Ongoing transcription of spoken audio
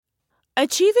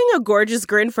Achieving a gorgeous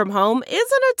grin from home isn't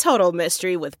a total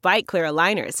mystery with Byte Clear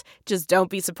aligners. Just don't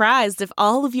be surprised if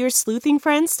all of your sleuthing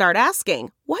friends start asking,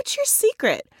 "What's your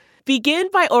secret?" Begin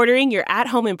by ordering your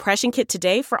at-home impression kit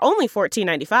today for only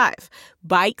 $14.95.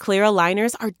 Byte Clear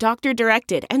aligners are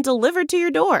doctor-directed and delivered to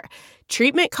your door.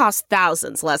 Treatment costs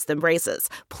thousands less than braces.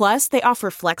 Plus, they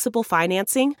offer flexible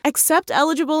financing, accept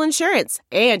eligible insurance,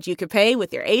 and you can pay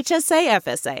with your HSA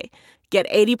FSA. Get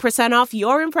 80% off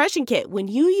your impression kit when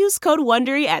you use code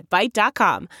WONDERY at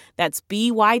Byte.com. That's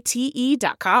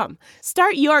BYTE.com.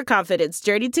 Start your confidence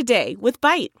journey today with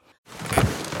Byte.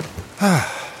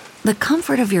 The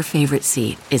comfort of your favorite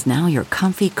seat is now your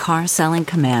comfy car-selling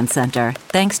command center,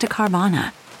 thanks to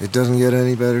Carvana. It doesn't get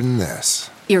any better than this.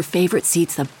 Your favorite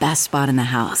seat's the best spot in the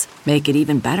house. Make it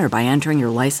even better by entering your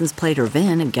license plate or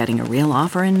VIN and getting a real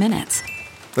offer in minutes.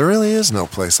 There really is no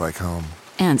place like home.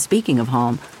 And speaking of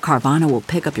home, Carvana will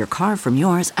pick up your car from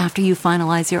yours after you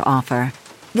finalize your offer.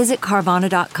 Visit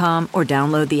Carvana.com or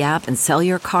download the app and sell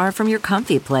your car from your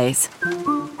comfy place.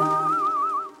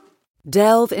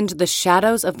 Delve into the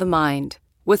shadows of the mind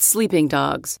with Sleeping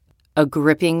Dogs, a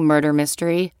gripping murder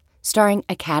mystery starring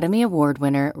Academy Award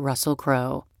winner Russell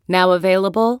Crowe. Now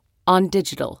available on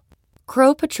digital.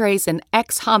 Crowe portrays an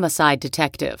ex-homicide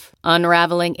detective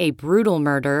unraveling a brutal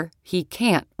murder he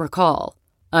can't recall.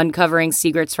 Uncovering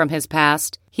secrets from his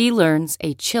past, he learns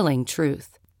a chilling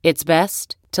truth. It's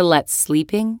best to let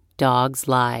sleeping dogs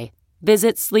lie.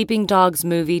 Visit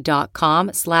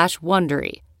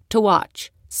sleepingdogsmovie.com/Wondery to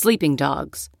watch Sleeping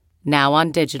Dogs, now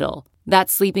on digital.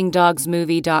 That's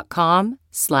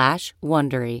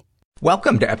sleepingdogsmovie.com/Wondery.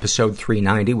 Welcome to episode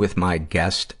 390 with my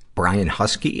guest, Brian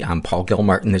Husky. I'm Paul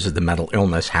Gilmartin. This is the Mental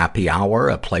Illness Happy Hour,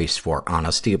 a place for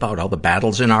honesty about all the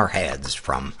battles in our heads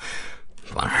from...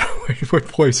 What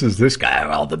place is this guy?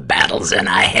 All the battles in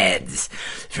our heads,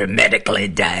 from medically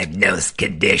diagnosed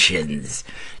conditions,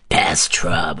 past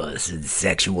traumas, and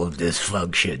sexual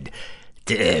dysfunction,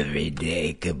 to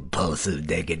everyday compulsive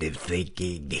negative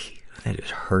thinking. That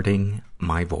is hurting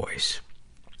my voice.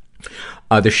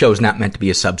 The show's not meant to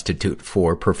be a substitute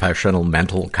for professional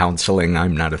mental counseling.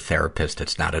 I'm not a therapist.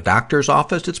 It's not a doctor's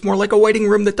office. It's more like a waiting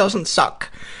room that doesn't suck.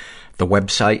 The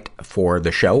website for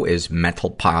the show is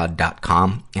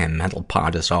mentalpod.com, and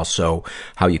mentalpod is also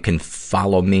how you can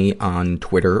follow me on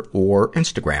Twitter or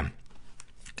Instagram.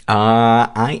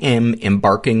 I am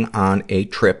embarking on a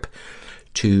trip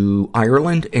to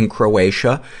Ireland and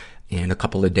Croatia in a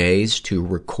couple of days to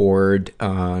record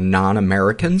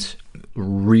Non-Americans.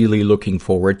 Really looking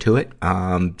forward to it.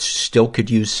 Still could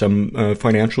use some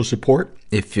financial support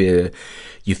if you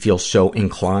feel so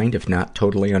inclined. If not,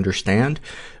 totally understand.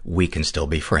 We can still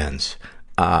be friends.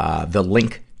 The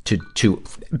link to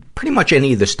pretty much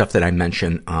any of the stuff that I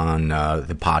mention on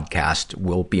the podcast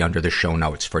will be under the show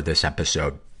notes for this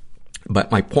episode.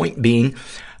 But my point being,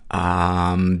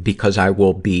 because I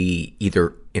will be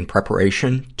either in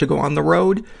preparation to go on the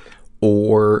road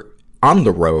or on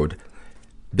the road,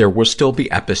 there will still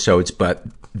be episodes, but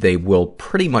they will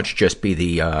pretty much just be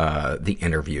the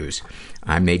interviews.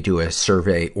 I may do a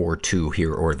survey or two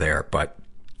here or there, but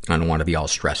I don't want to be all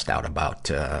stressed out about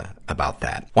that. I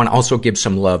want to also give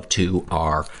some love to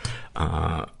our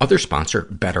other sponsor,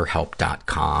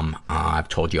 BetterHelp.com. I've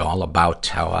told you all about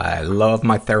how I love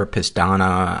my therapist,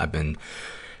 Donna. I've been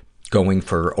going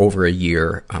for over a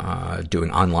year,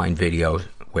 doing online videos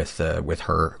with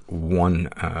her one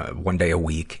day a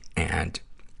week, and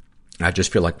I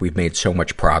just feel like we've made so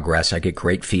much progress. I get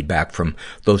great feedback from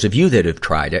those of you that have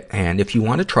tried it. And if you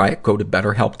want to try it, go to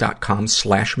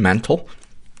betterhelp.com/mental.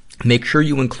 Make sure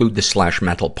you include the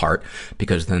 /mental part,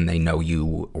 because then they know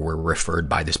you were referred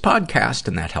by this podcast,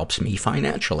 and that helps me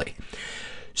financially.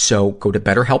 So go to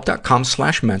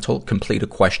betterhelp.com/mental, complete a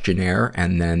questionnaire,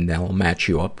 and then they'll match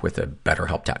you up with a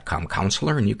betterhelp.com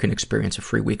counselor, and you can experience a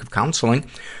free week of counseling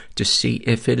to see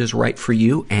if it is right for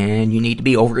you, and you need to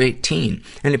be over 18.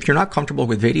 And if you're not comfortable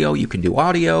with video, you can do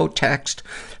audio, text,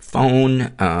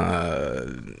 phone,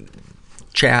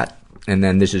 chat, and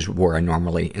then this is where I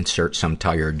normally insert some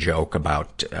tired joke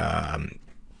about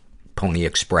Pony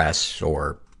Express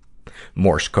or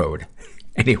Morse code.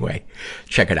 Anyway,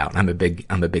 check it out. I'm a big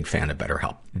fan of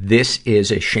BetterHelp. This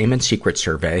is a shame and secret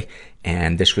survey,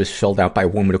 and this was filled out by a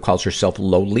woman who calls herself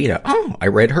Lolita. Oh, I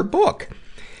read her book.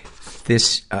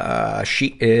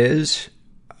 She is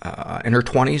in her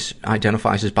 20s,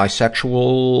 identifies as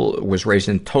bisexual, was raised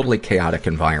in a totally chaotic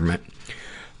environment,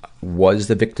 was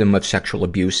the victim of sexual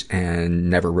abuse and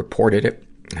never reported it,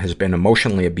 has been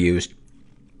emotionally abused.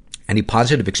 Any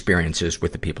positive experiences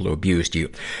with the people who abused you?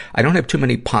 I don't have too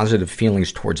many positive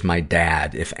feelings towards my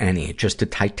dad, if any. Just a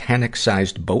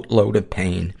Titanic-sized boatload of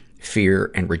pain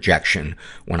fear, and rejection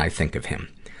when I think of him.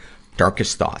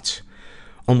 Darkest thoughts.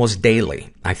 Almost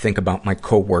daily, I think about my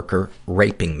coworker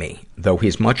raping me. Though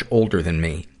he's much older than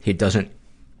me, he doesn't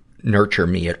nurture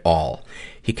me at all.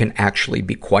 He can actually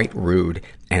be quite rude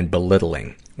and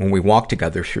belittling. When we walk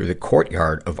together through the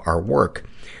courtyard of our work,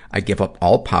 I give up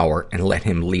all power and let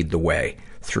him lead the way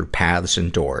through paths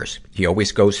and doors. He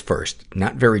always goes first,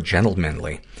 not very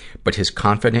gentlemanly, but his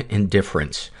confident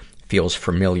indifference feels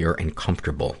familiar and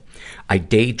comfortable. I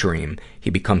daydream he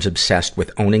becomes obsessed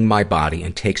with owning my body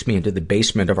and takes me into the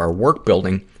basement of our work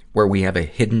building where we have a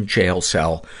hidden jail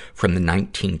cell from the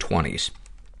 1920s.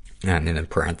 And then in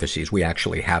parentheses, we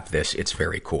actually have this. It's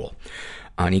very cool.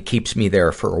 And he keeps me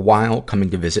there for a while,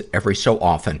 coming to visit every so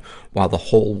often, while the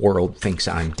whole world thinks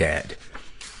I'm dead.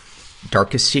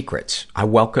 Darkest secrets. I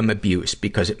welcome abuse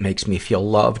because it makes me feel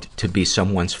loved to be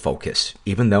someone's focus,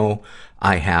 even though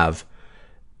I have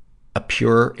a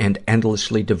pure and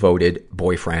endlessly devoted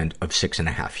boyfriend of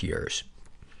 6.5 years.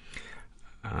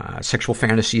 Sexual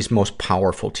fantasies most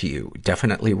powerful to you.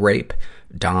 Definitely rape,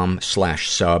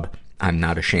 dom/sub. I'm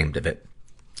not ashamed of it.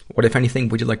 What, if anything,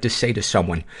 would you like to say to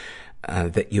someone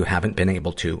that you haven't been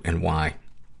able to, and why?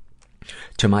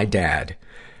 To my dad,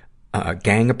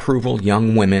 gang approval,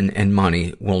 young women, and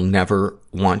money will never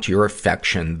want your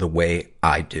affection the way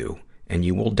I do, and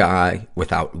you will die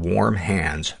without warm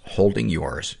hands holding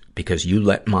yours because you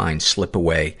let mine slip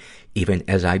away even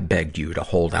as I begged you to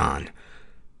hold on.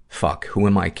 Fuck, who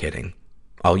am I kidding?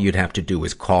 All you'd have to do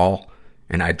is call,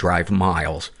 and I'd drive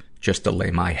miles just to lay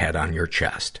my head on your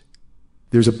chest.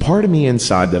 There's a part of me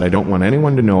inside that I don't want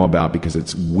anyone to know about because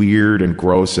it's weird and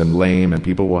gross and lame and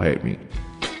people will hate me.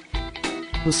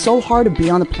 It was so hard to be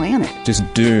on the planet. Just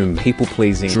doom,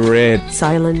 people-pleasing, dread.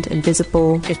 Silent,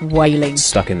 invisible, just wailing.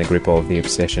 Stuck in the grip of the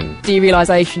obsession.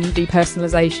 Derealization,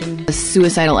 depersonalization. A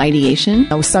suicidal ideation.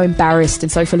 I was so embarrassed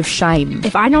and so full of shame.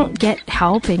 If I don't get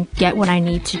help and get what I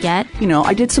need to get... You know,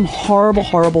 I did some horrible,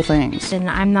 horrible things. And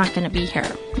I'm not going to be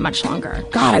here much longer.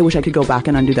 God, I wish I could go back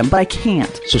and undo them, but I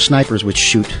can't. So snipers would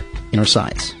shoot in our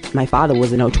sides. My father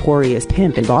was a notorious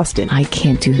pimp in Boston. I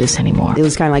can't do this anymore. It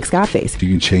was kind of like Scarface. You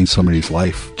can change somebody's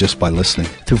life just by listening.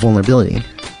 Through vulnerability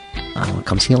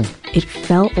comes healing. It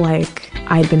felt like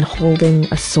I'd been holding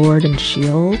a sword and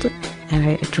shield, and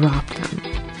I dropped them.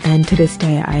 And to this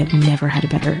day, I have never had a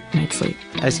better night's sleep.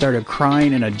 I started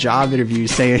crying in a job interview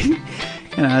saying,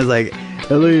 and I was like,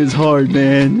 LA is hard,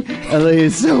 man. LA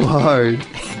is so hard.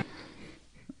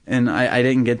 And I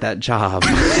didn't get that job.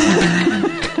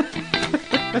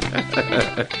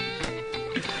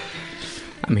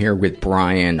 I'm here with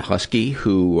Brian Husky,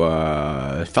 who,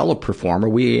 fellow performer.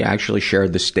 We actually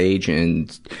shared the stage in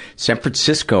San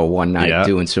Francisco one night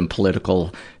doing some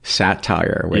political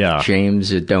satire with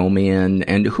James Adomian.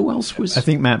 And who else was? I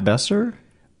think Matt Besser.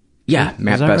 Yeah,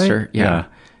 Matt Besser. Right? Yeah.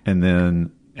 And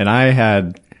then,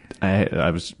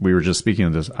 we were just speaking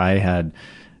of this. I had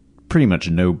pretty much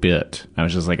no bit. I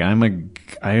was just like, I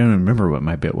don't remember what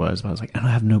my bit was, but I was like, I don't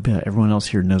have no bit. Everyone else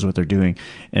here knows what they're doing.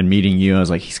 And meeting you, I was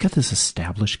like, he's got this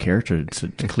established character.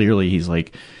 Clearly he's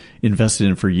like invested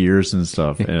in for years and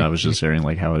stuff. And I was just sharing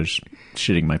like how I was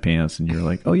shitting my pants, and you're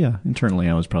like, oh yeah, internally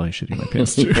I was probably shitting my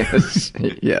pants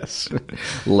too. Yes.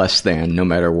 Less than, no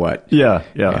matter what. Yeah.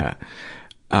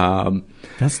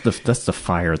 That's the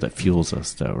fire that fuels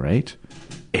us though, right?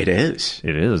 It is.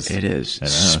 It is. It is.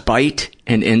 Spite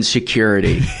and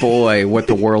insecurity. Boy, what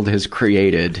the world has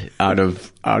created out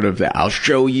of that. I'll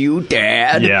show you,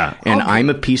 Dad. Yeah. And I'm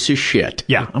a piece of shit.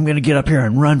 Yeah. I'm going to get up here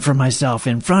and run for myself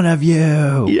in front of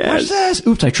you. Yes. Watch this.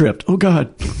 Oops, I tripped. Oh,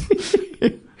 God.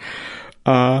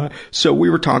 So we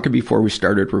were talking before we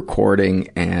started recording,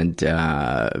 and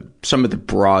some of the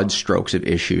broad strokes of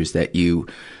issues that you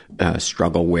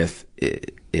struggle with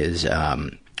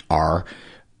are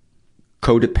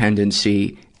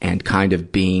codependency and kind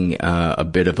of being a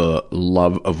bit of a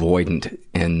love avoidant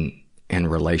in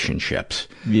relationships.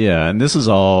 Yeah, and this is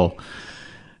all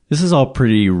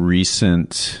pretty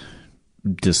recent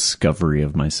discovery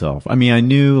of myself. I mean, I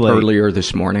knew like earlier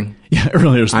this morning. Yeah,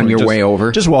 earlier this morning. On your way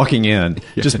over, just walking in,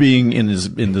 just being in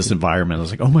this environment. I was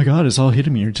like, oh my God, it's all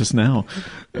hitting me just now.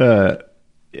 I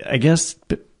guess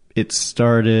it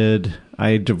started.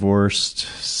 I divorced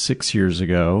 6 years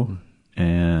ago,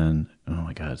 and oh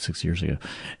my God, 6 years ago,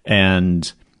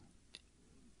 and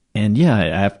yeah,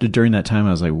 after during that time,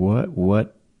 I was like,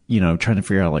 what, trying to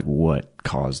figure out like what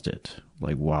caused it.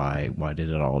 Like why did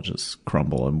it all just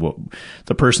crumble? And what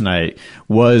the person I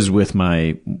was with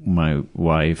my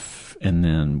wife, and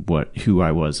then who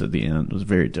I was at the end was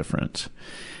very different.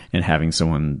 And having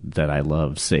someone that I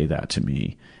love say that to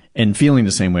me, and feeling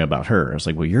the same way about her. I was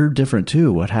like, well, you're different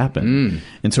too. What happened?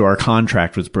 And so our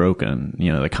contract was broken.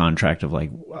 You know, the contract of like,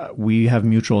 we have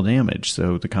mutual damage.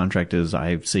 So the contract is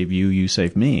I save you, you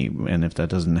save me. And if that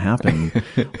doesn't happen,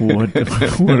 what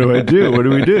do I do? What do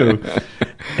we do?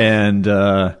 And,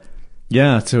 so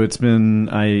it's been,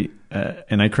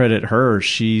 and I credit her.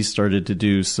 She started to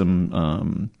do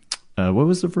some, what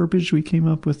was the verbiage we came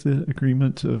up with, the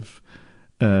agreement of,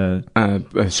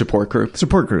 a support group.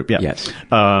 Support group, yeah. Yes.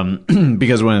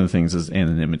 Because one of the things is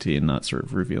anonymity and not sort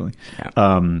of revealing.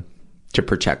 Yeah. To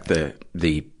protect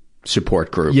the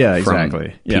support group. Yeah,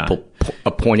 exactly. From people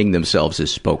appointing themselves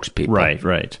as spokespeople.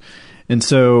 Right. And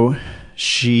so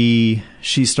she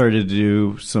started to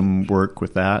do some work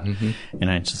with that,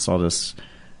 and I just saw this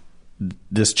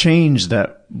change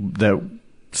that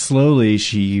slowly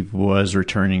she was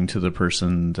returning to the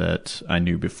person that I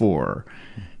knew before.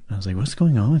 I was like, what's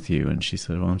going on with you? And she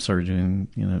said, well, I'm started doing,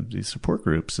 these support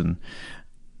groups. And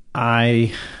at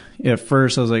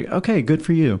first I was like, okay, good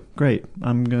for you. Great.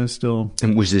 I'm going to still.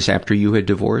 And was this after you had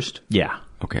divorced? Yeah.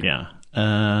 Okay. Yeah.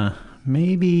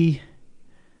 Maybe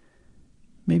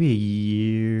a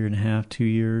year and a half, 2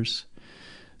 years.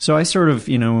 So I sort of,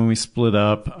 when we split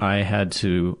up, I had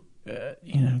to,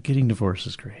 getting divorced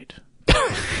is great.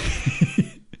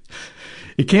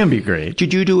 It can be great.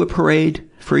 Did you do a parade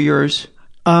for yours?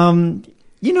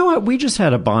 You know what? We just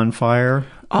had a bonfire.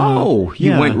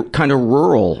 You went kind of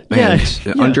rural and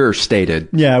understated.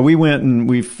 Yeah, we went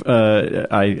and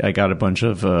I got a bunch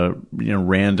of,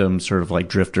 random sort of like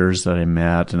drifters that I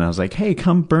met, and I was like, hey,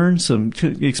 come burn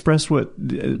express what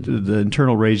the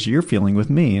internal rage you're feeling with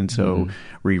me. And so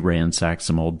we ransacked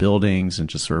some old buildings and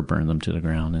just sort of burned them to the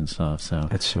ground and stuff. So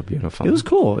that's so beautiful. It was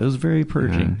cool. It was very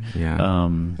purging. Yeah.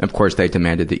 Of course, they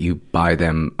demanded that you buy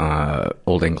them,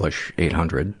 Old English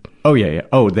 800. Oh yeah.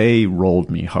 Oh, they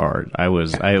rolled me hard. I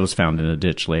was found in a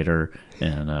ditch later,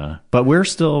 and but we're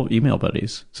still email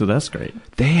buddies, so that's great.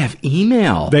 They have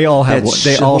email. They all have.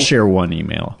 All share one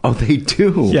email. Oh, they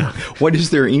do. Yeah. What is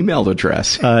their email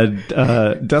address?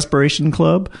 Desperation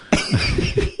Club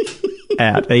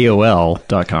at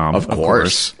AOL.com. Of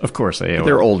course, AOL.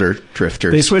 They're older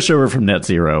drifters. They switched over from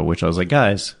NetZero, which I was like,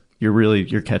 guys,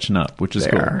 you're catching up, which is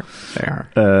cool. They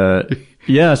are.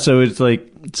 Yeah. So it's like.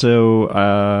 So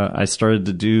I started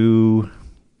to do,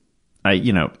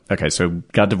 so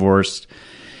got divorced,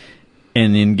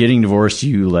 and in getting divorced,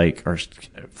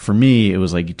 for me, it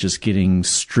was like just getting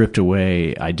stripped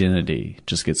away identity,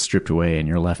 just gets stripped away, and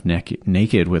you're left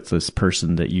naked with this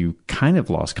person that you kind of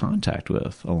lost contact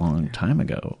with a long time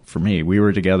ago. For me, we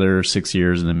were together 6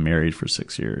 years and then married for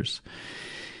 6 years,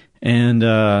 and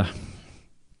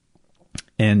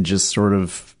just sort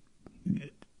of.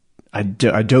 I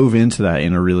dove into that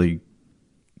in a really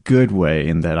good way,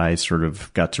 in that I sort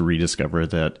of got to rediscover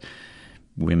that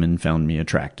women found me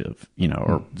attractive,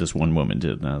 or this one woman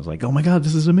did. And I was like, oh my God,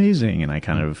 this is amazing. And I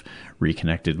kind of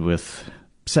reconnected with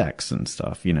sex and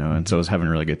stuff, and so I was having a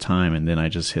really good time. And then I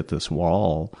just hit this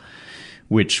wall,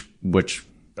 which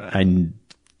I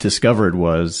discovered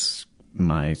was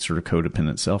my sort of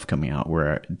codependent self coming out,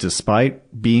 where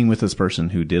despite being with this person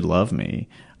who did love me,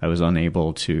 I was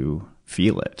unable to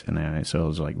feel it. And so I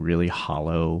was like really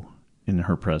hollow in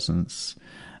her presence.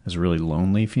 It was a really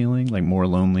lonely feeling, like more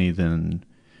lonely than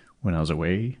when I was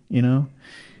away,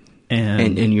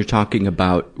 And you're talking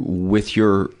about with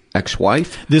your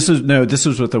ex-wife? This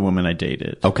was with the woman I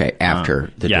dated. Okay,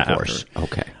 after the divorce.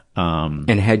 After. Okay.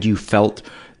 And had you felt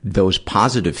those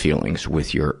positive feelings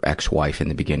with your ex-wife in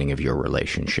the beginning of your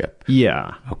relationship?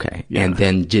 Yeah. Okay. Yeah. And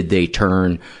then did they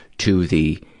turn to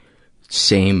the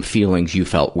same feelings you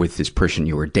felt with this person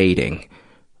you were dating?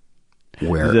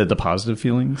 Where the positive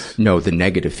feelings? No, the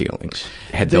negative feelings.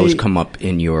 Had those come up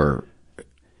in your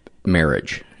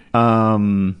marriage?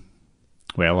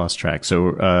 Wait, I lost track.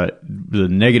 So the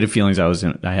negative feelings I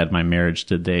had in my marriage,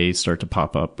 did they start to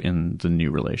pop up in the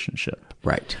new relationship?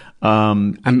 Right.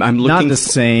 I'm looking not the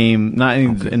same, not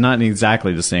in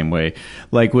exactly the same way.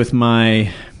 Like with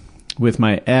my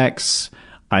ex,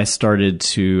 I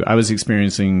was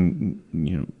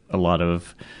experiencing, a lot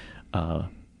of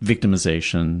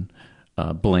victimization,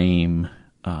 blame,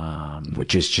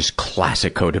 which is just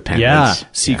classic codependence. Yeah,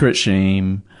 secret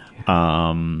shame,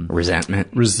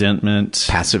 resentment,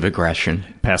 passive aggression,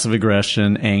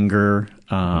 anger,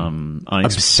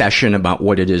 obsession about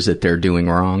what it is that they're doing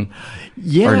wrong.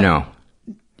 Yeah. Or no.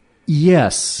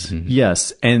 Yes. Mm-hmm.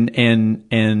 Yes. And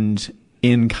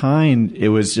in kind, it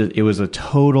was a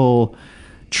total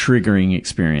triggering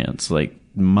experience. Like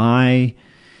it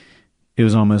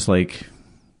was almost like,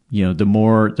 the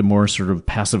more sort of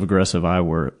passive aggressive I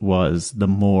was, the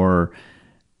more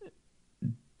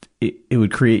it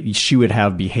would create, she would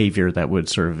have behavior that would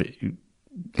sort of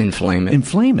inflame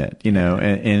it, you know,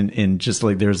 and just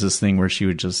like there's this thing where she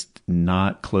would just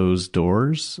not close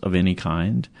doors of any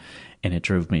kind. And it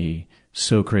drove me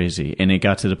so crazy. And it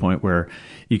got to the point where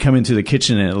you come into the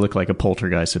kitchen and it looked like a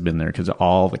poltergeist had been there because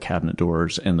all the cabinet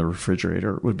doors and the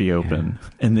refrigerator would be open. Yeah.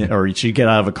 And then, or she'd get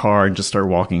out of a car and just start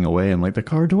walking away. I'm like, the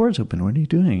car door's open. What are you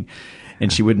doing?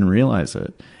 And she wouldn't realize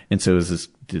it. And so it was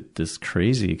this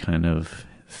crazy kind of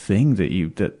thing that you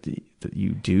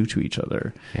do to each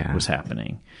other was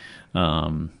happening.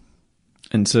 And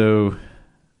so,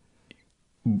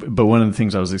 but one of the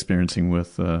things I was experiencing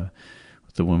with the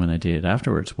woman I dated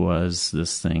afterwards was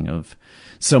this thing of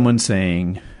someone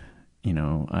saying, you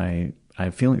know, I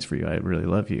have feelings for you. I really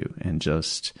love you. And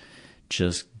just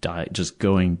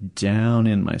going down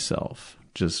in myself,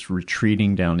 just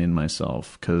retreating down in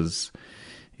myself, because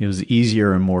it was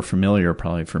easier and more familiar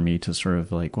probably for me to sort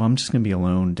of like, well, I'm just going to be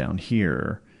alone down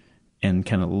here and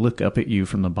kind of look up at you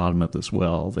from the bottom of this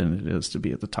well than it is to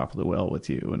be at the top of the well with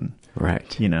you. And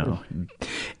right. You know,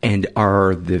 and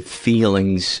are the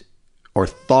feelings or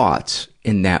thoughts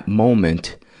in that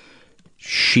moment,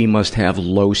 she must have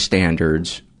low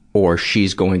standards, or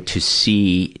she's going to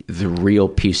see the real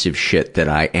piece of shit that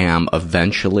I am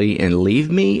eventually and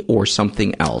leave me, or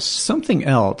something else? Something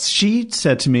else. She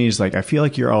said to me, is like, I feel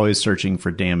like you're always searching for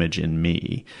damage in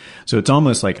me. So it's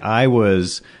almost like I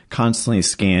was constantly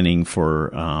scanning for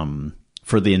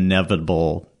the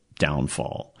inevitable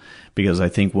downfall. Because I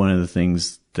think one of the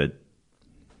things that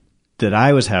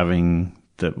I was having,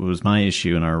 that was my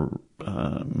issue in our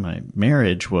my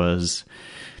marriage, was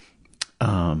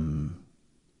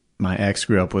my ex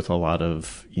grew up with a lot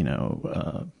of, you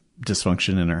know,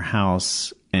 dysfunction in her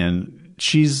house, and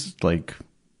she's like,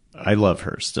 I love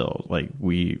her still. Like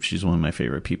she's one of my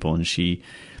favorite people, and she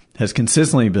has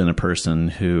consistently been a person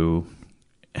who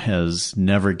has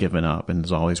never given up and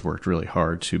has always worked really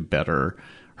hard to better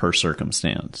her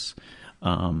circumstance.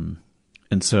 And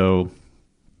so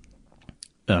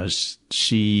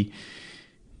she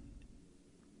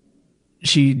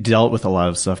dealt with a lot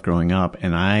of stuff growing up,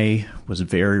 and I was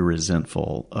very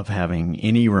resentful of having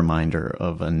any reminder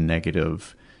of a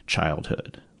negative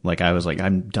childhood. Like, I was like,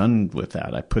 I'm done with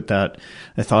that. I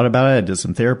thought about it, I did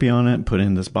some therapy on it, put it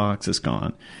in this box, it's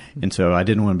gone. And so I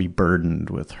didn't want to be burdened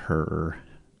with her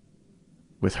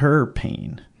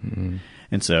pain. Mm-hmm.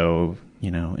 And so,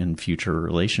 you know, in future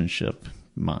relationship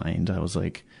mind, I was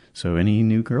like, so any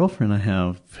new girlfriend I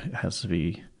have has to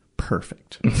be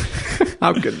perfect.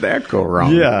 How could that go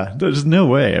wrong? Yeah, there's no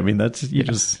way. I mean, you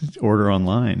just order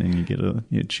online and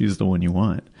you choose the one you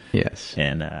want. Yes.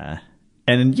 And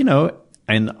you know,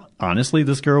 and honestly,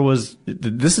 this is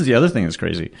the other thing that's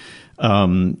crazy.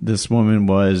 This woman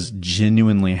was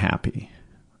genuinely happy.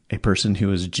 A person who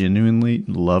was genuinely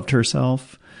loved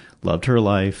herself, loved her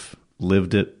life,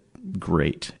 lived it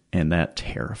great. And that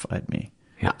terrified me.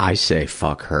 Yeah, I say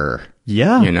fuck her.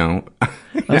 Yeah. You know? I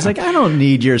was like, I don't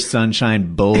need your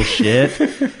sunshine bullshit.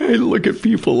 I look at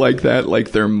people like that,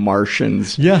 like they're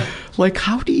Martians. Yeah. Like,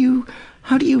 how do you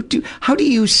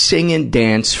sing and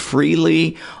dance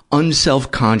freely,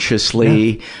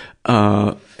 unselfconsciously?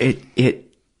 Yeah.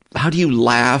 How do you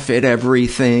laugh at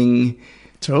everything?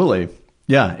 Totally.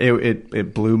 Yeah,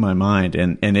 it blew my mind,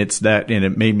 and it's that, and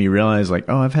it made me realize, like,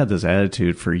 oh, I've had this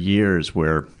attitude for years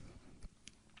where,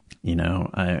 you know,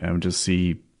 I would just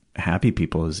see happy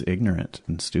people as ignorant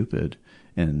and stupid,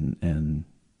 and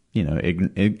you know,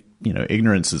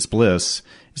 ignorance is bliss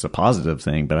is a positive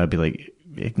thing, but I'd be like,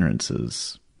 ignorance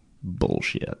is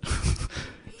bullshit.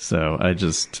 So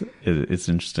it's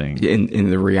interesting.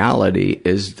 And the reality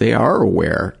is they are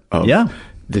aware of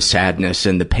the sadness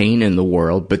and the pain in the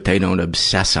world, but they don't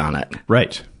obsess on it.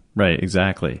 Right,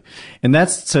 exactly. And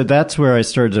that's where I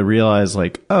started to realize,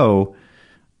 like, oh,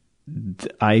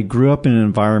 I grew up in an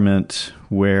environment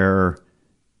where,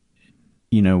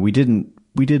 you know, we didn't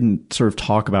sort of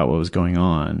talk about what was going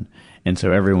on. And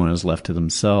so everyone was left to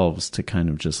themselves to kind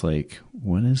of just like,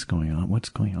 what is going on? What's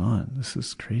going on? This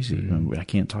is crazy. Mm-hmm. I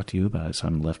can't talk to you about it. So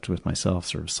I'm left with myself,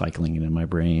 sort of cycling it in my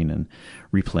brain and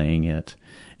replaying it.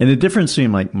 And the difference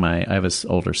between I have an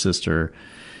older sister.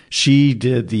 She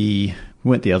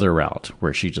went the other route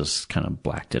where she just kind of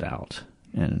blacked it out.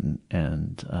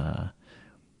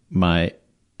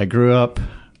 I grew up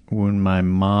when my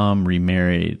mom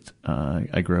remarried.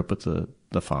 I grew up with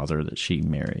the father that she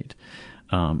married.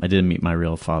 I didn't meet my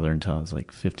real father until I was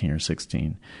like 15 or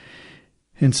 16.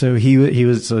 And so he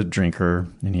was a drinker,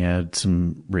 and he had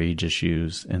some rage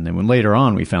issues. And then when later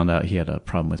on we found out he had a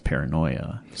problem with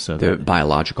paranoia. So the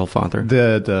biological father,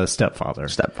 the stepfather,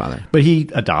 but he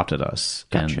adopted us,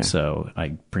 Gotcha. And so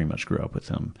I pretty much grew up with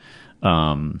him.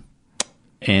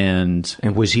 And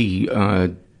was he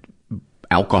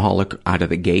alcoholic out of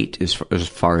the gate as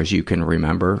far as you can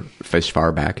remember, as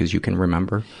far back as you can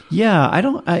remember? Yeah,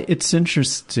 it's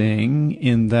interesting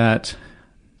in that,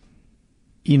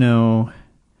 you know,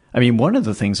 I mean, one of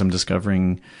the things I'm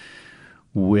discovering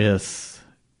with,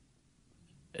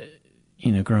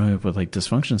 you know, growing up with like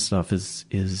dysfunction stuff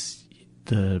is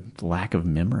the lack of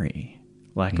memory,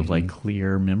 of like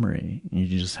clear memory. You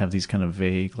just have these kind of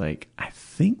vague, like, I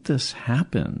think this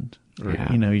happened, or,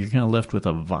 you know, you're kind of left with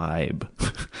a vibe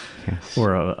Yes.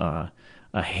 or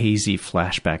a hazy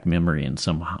flashback memory in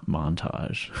some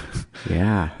montage.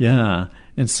 Yeah. Yeah.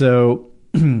 And so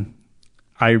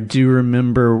I do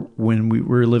remember when we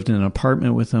lived in an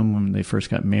apartment with them when they first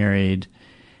got married.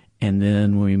 And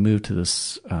then when we moved to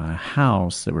this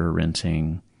house that we were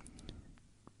renting,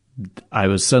 I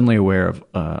was suddenly aware of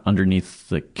underneath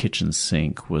the kitchen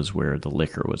sink was where the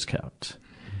liquor was kept.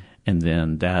 And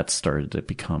then that started to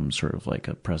become sort of like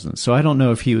a presence. So I don't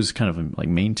know if he was kind of like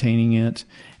maintaining it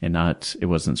and it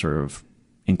wasn't sort of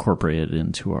incorporated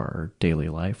into our daily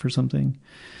life or something.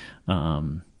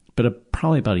 But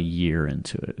probably about a year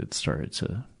into it, it started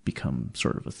to become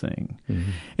sort of a thing.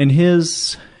 Mm-hmm. And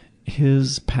his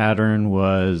pattern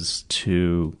was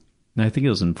and I think it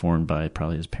was informed by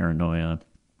probably his paranoia.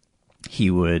 He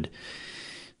would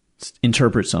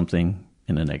interpret something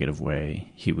in a negative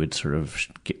way. He would sort of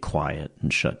get quiet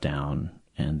and shut down,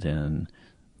 and then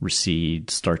recede,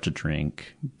 start to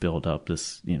drink, build up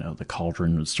this, you know, the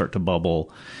cauldron would start to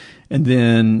bubble. And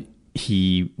then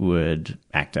he would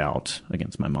act out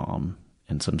against my mom,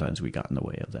 and sometimes we got in the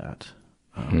way of that.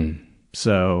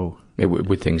 So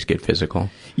would things get physical?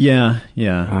 Yeah.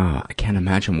 I can't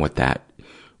imagine what that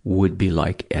would be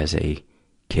like as a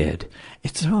kid.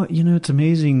 It's it's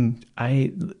amazing.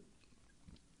 I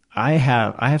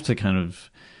have to kind of,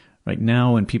 like,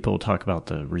 now when people talk about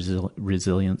the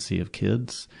resiliency of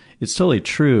kids, it's totally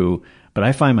true. But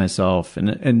I find myself,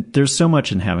 and there's so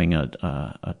much in having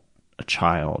a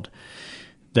child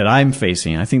that I'm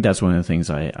facing. I think that's one of the things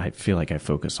I feel like I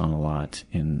focus on a lot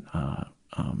in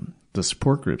the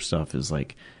support group stuff, is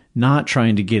like not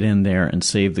trying to get in there and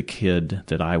save the kid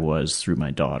that I was through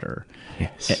my daughter.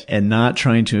 Yes. And not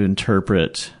trying to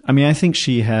interpret. I mean, I think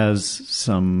she has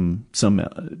some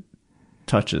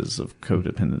touches of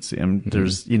codependency. I mean,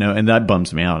 there's, and that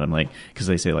bums me out. I'm like, because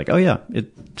they say like, oh yeah,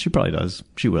 she probably does.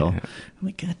 She will. Yeah. I'm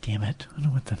like, God damn it. I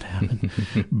don't want that to happen.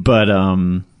 But,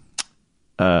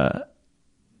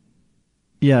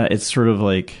 yeah, it's sort of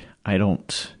like,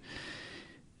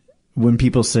 when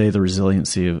people say the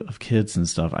resiliency of kids and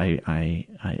stuff, I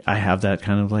have that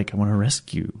kind of like, I want to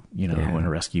rescue, I want to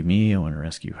rescue me. I want to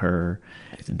rescue her.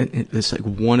 It's like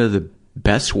one of the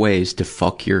best ways to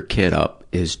fuck your kid up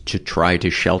is to try to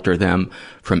shelter them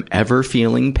from ever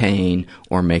feeling pain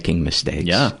or making mistakes.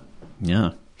 Yeah.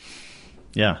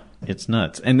 It's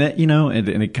nuts. And that,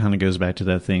 and it kind of goes back to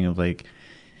that thing of like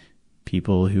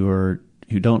people who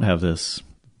don't have this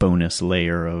bonus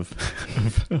layer of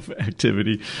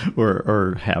activity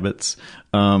or habits.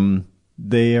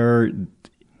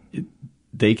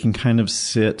 They can kind of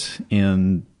sit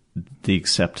in the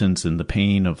acceptance and the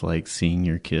pain of like seeing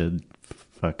your kid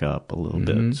fuck up a little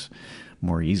bit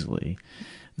more easily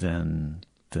than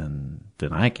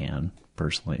I can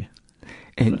personally.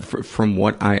 And from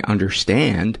what I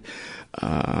understand,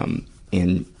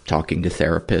 in talking to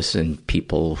therapists and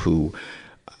people who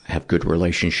have good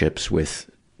relationships with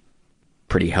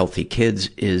pretty healthy kids,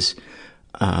 is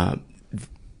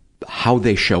how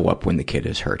they show up when the kid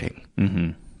is hurting,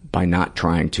 by not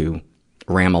trying to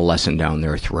ram a lesson down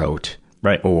their throat,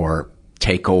 right, or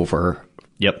take over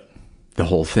the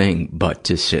whole thing, but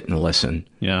to sit and listen.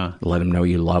 Yeah, let them know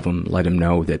you love them. Let them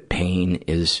know that pain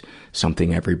is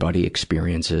something everybody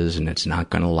experiences, and it's not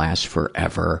going to last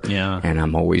forever. Yeah, and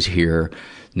I'm always here,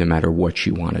 no matter what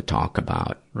you want to talk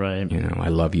about. Right. I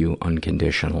love you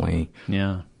unconditionally.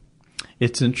 Yeah.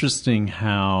 It's interesting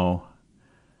how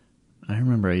I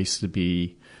remember I used to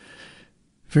be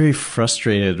very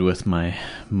frustrated with my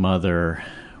mother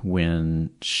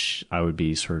when I would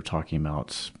be sort of talking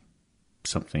about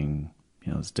something,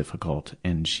 that's difficult.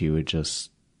 And she would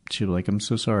like, I'm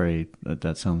so sorry.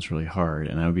 That sounds really hard.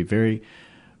 And I would be very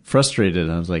frustrated.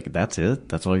 And I was like, that's it?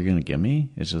 That's all you're going to give me?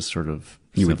 It's just sort of.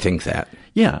 You would think that.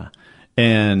 Yeah.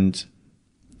 And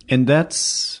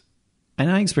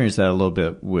I experienced that a little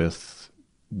bit with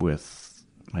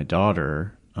my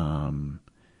daughter,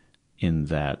 and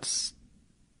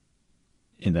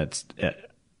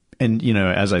you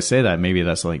know, as I say that, maybe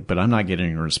that's like, but I'm not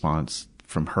getting a response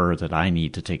from her that I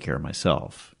need to take care of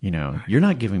myself. You know, you're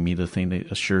not giving me the thing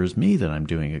that assures me that I'm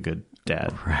doing a good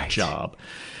dad job,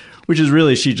 which is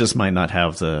really, she just might not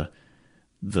have the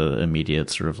immediate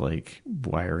sort of like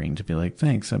wiring to be like,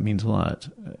 thanks, that means a lot.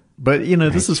 But you know,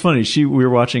 this is funny. We were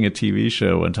watching a TV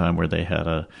show one time where they had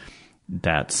a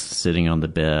dad's sitting on the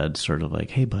bed, sort of like,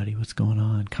 hey buddy, what's going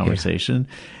on? Conversation.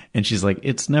 Yeah. And she's like,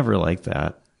 it's never like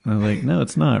that. And I'm like, no,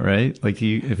 it's not, right? Like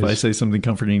if I say something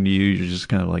comforting to you, you just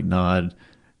kind of like nod.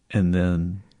 And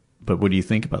then, but what do you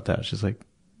think about that? She's like,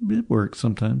 it works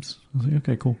sometimes. I was like,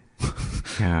 okay, cool.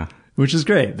 Yeah. Which is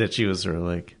great that she was sort of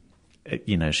like,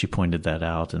 you know, she pointed that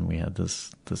out and we had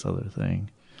this other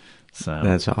thing. So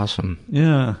that's awesome.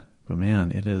 Yeah. But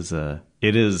man, it is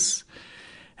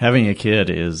having a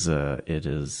kid is, for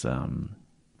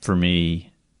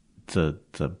me, the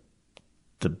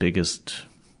biggest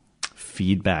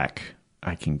feedback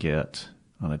I can get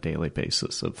on a daily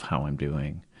basis of how I'm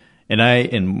doing.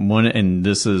 And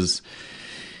this is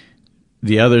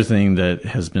the other thing that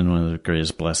has been one of the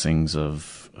greatest blessings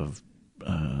of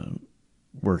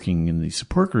working in these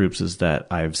support groups is that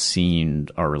I've seen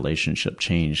our relationship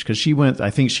change. Cause I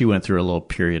think she went through a little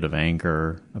period of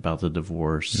anger about the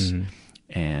divorce,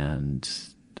 and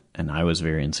I was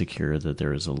very insecure that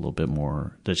there was a little bit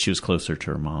more, that she was closer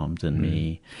to her mom than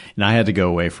me. And I had to go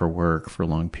away for work for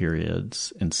long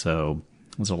periods. And so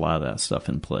there's a lot of that stuff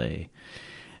in play.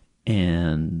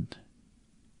 And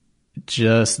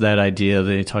just that idea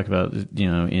they talk about,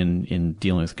 you know, in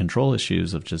dealing with control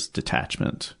issues of just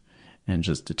detachment and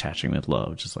just detaching with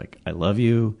love, just like, I love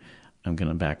you, I'm going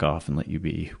to back off and let you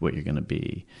be what you're going to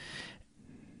be,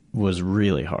 was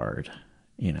really hard,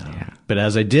 you know. Yeah. But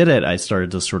as I did it, I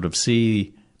started to sort of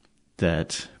see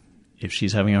that if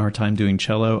she's having a hard time doing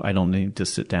cello, I don't need to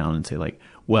sit down and say like,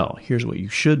 well, here's what you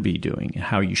should be doing and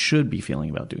how you should be feeling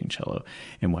about doing cello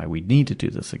and why we need to do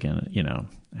this again, you know.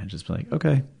 And just be like,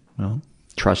 okay, well.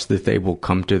 Trust that they will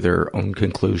come to their own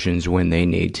conclusions when they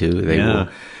need to. They will.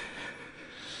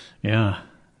 Yeah.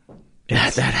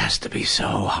 That has to be so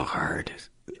hard.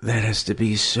 That has to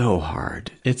be so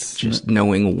hard. It's just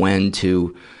knowing when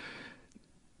to,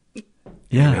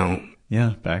 you know,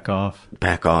 back off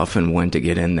and when to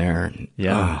get in there.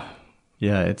 Yeah.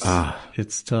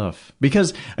 It's tough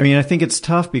because, I mean, I think it's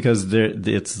tough because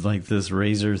it's like this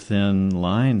razor thin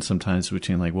line sometimes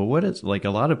between like, well, what is like a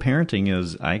lot of parenting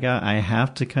is I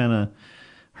have to kind of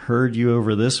herd you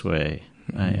over this way.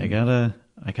 I gotta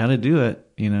do it,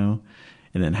 you know,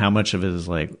 and then how much of it is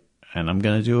like, and I'm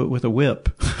going to do it with a whip.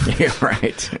 Yeah,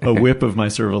 right. A whip of my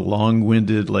sort of a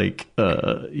long-winded, like,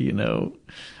 you know,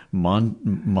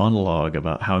 monologue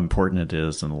about how important it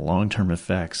is and the long-term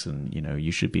effects and, you know,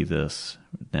 you should be this.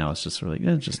 Now it's just sort of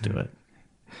like, just do it.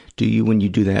 Do you, when you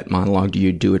do that monologue, do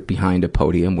you do it behind a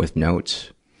podium with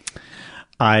notes?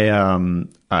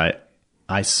 I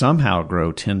somehow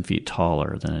grow 10 feet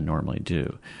taller than I normally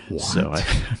do. What? So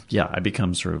I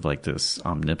become sort of like this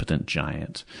omnipotent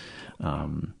giant,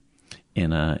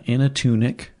 in a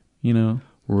tunic, you know.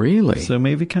 Really? So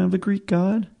maybe kind of a Greek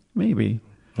god, maybe.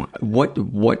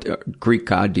 What Greek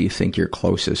god do you think you're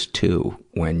closest to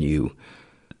when you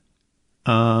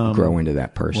grow into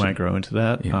that person? When I grow into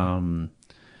that,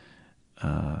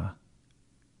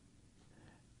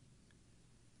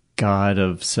 god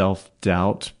of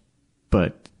self-doubt,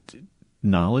 but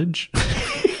knowledge.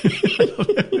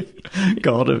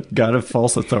 God of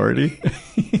false authority.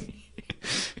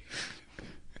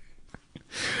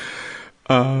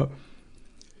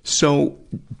 So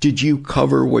did you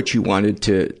cover what you wanted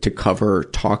to cover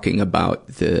talking about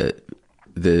the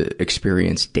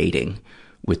experience dating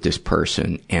with this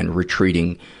person and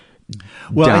retreating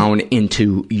down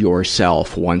into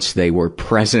yourself once they were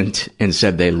present and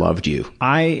said they loved you?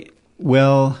 I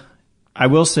will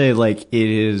say, like,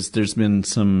 there's been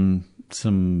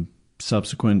some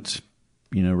subsequent,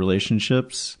 you know,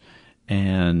 relationships,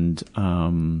 and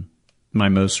my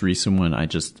most recent one, I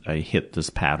hit this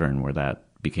pattern where that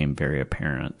became very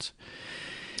apparent.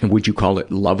 And would you call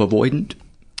it love avoidant?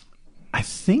 I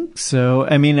think so.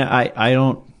 I mean, I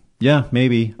don't. Yeah,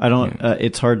 maybe. I don't.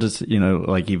 It's hard to, you know,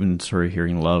 like even sort of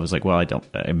hearing love is like, well, I don't.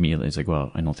 Immediately, it's like, well,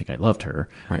 I don't think I loved her.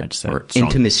 Right. I just or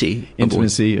intimacy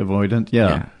avoidant.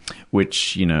 Yeah.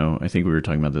 Which, you know, I think we were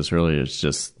talking about this earlier. It's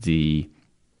just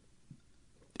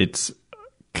it's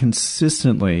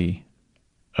consistently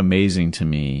amazing to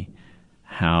me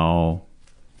how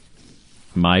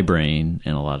my brain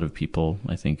and a lot of people,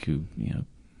 I think, who, you know,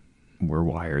 we're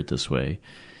wired this way,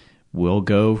 will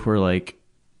go for like,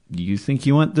 you think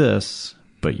you want this,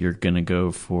 but you're going to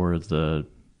go for the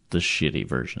the shitty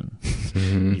version.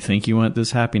 You think you want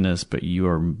this happiness, but you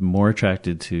are more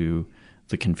attracted to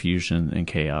the confusion and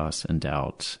chaos and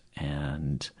doubt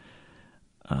and,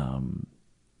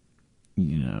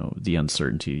 the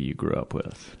uncertainty you grew up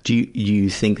with. Do you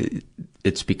think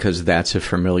it's because that's a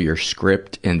familiar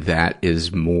script and that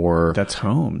is more that's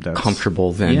home, that's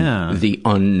comfortable than the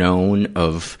unknown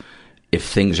of if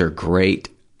things are great,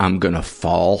 I'm going to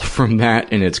fall from that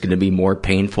and it's going to be more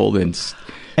painful than...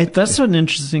 That's an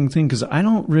interesting thing because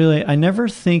I never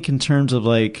think in terms of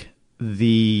like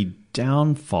the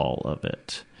downfall of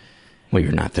it. Well,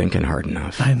 you're not thinking hard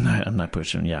enough. I'm not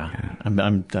pushing. Yeah.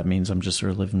 That means I'm just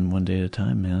sort of living one day at a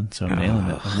time, man. So I'm nailing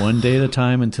it. One day at a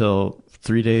time until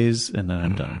 3 days, and then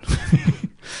I'm done.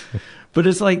 But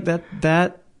it's like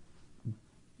that.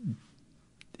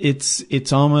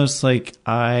 It's almost like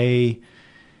I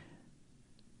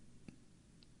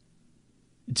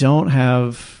don't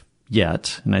have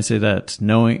yet, and I say that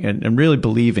knowing and really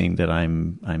believing that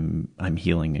I'm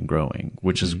healing and growing,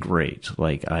 which is great.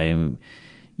 Like I am.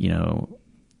 I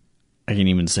can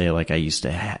even say like I used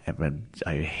to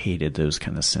I hated those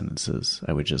kind of sentences.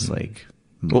 I would just like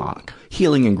mock. Well,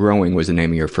 Healing and Growing was the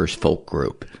name of your first folk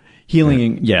group.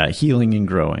 Healing and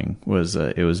Growing was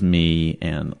it was me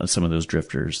and some of those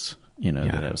drifters,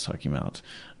 that I was talking about.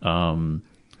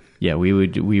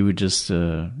 We would just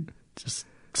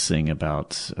sing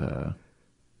about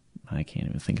I can't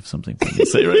even think of something to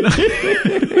say right now.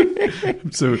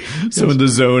 so in the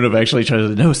zone of actually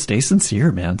trying to stay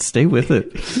sincere, man, stay with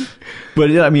it. But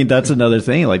yeah, I mean that's another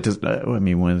thing. Like,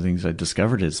 one of the things I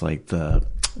discovered is like the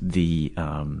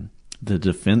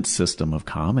defense system of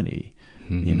comedy,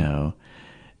 and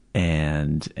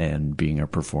being a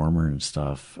performer and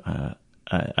stuff. I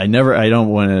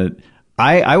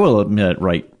will admit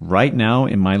right now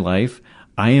in my life,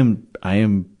 I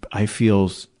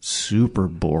feel super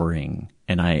boring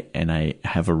and I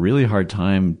have a really hard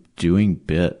time doing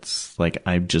bits. Like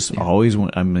I just always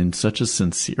I'm in such a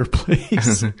sincere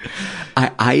place.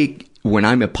 When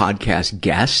I'm a podcast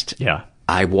guest,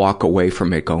 I walk away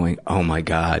from it going, oh my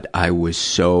God, I was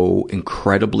so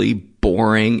incredibly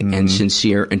boring and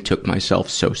sincere and took myself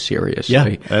so seriously.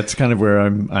 Yeah. That's kind of where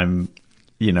I'm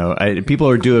people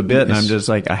are do a bit and I'm just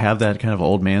like, I have that kind of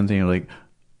old man thing like,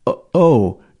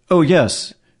 oh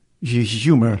yes.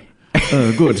 Humor.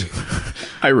 Good.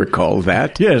 I recall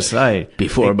that. Yes,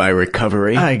 before my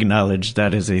recovery. I acknowledge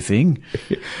that is a thing.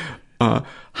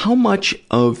 How much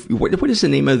of, what is the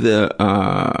name of the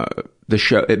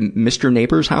show? Mr.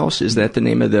 Neighbor's House? Is that the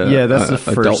name of the that's the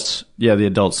first, adults? Yeah, the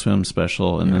Adult Swim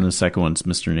special. And then the second one's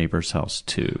Mr. Neighbor's House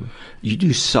 2. You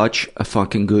do such a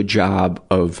fucking good job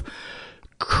of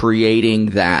creating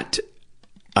that,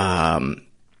 that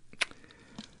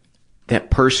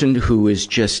person who is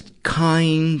just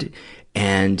kind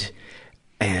and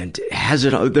has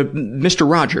it, the Mr.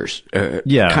 Rogers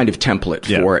kind of template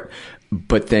for it.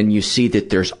 But then you see that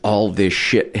there's all this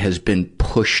shit has been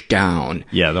pushed down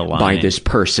by this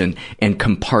person and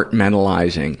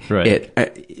compartmentalizing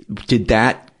it. Did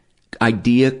that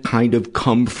idea kind of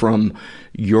come from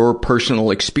your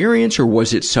personal experience or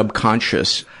was it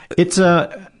subconscious? It's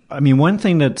one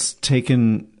thing that's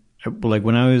taken, like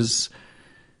when I was,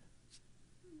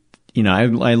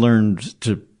 I learned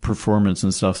to performance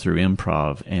and stuff through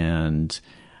improv, and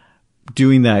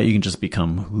doing that, you can just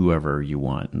become whoever you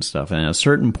want and stuff. And at a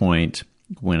certain point,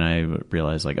 when I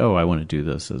realized like, oh, I want to do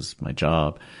this as my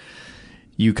job,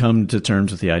 you come to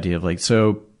terms with the idea of like,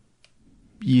 so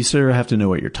you sort of have to know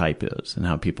what your type is and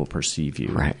how people perceive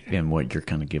you and what you're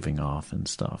kind of giving off and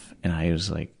stuff. And I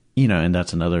was like, and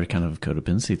that's another kind of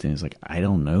codependency thing. It's like, I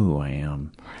don't know who I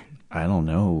am. I don't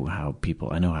know I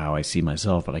know how I see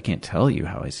myself, but I can't tell you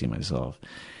how I see myself.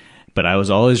 But I was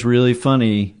always really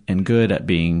funny and good at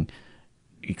being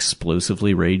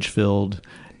explosively rage-filled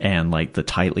and like the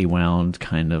tightly wound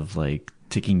kind of like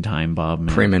ticking time bomb.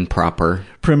 Prim and proper,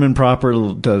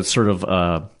 the sort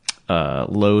of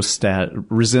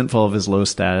resentful of his low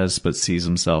status, but sees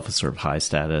himself as sort of high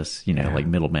status, like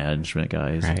middle management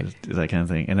guys, that kind of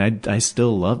thing. And I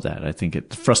still love that. I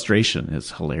think frustration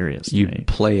is hilarious. You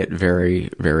play it very,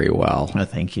 very well.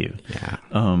 Thank you. Yeah.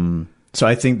 So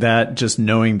I think that just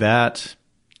knowing that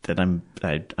I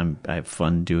have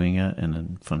fun doing it and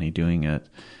I'm funny doing it,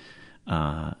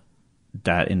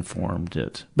 that informed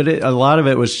it. But a lot of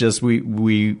it was just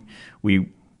we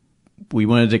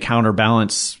wanted to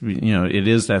counterbalance. It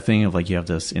is that thing of like you have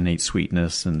this innate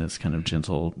sweetness and this kind of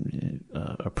gentle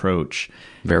approach,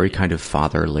 very kind of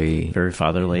fatherly,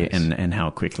 yes. and how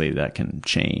quickly that can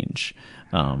change.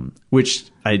 Which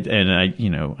I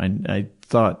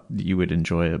thought you would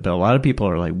enjoy it, but a lot of people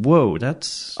are like, "Whoa,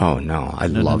 that's..." Oh no, I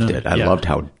loved it. I loved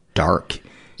how dark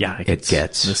it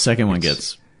gets. The second one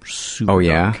gets super Oh,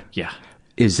 yeah? dark. Yeah.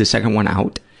 Is the second one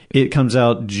out? It comes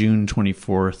out June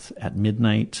 24th at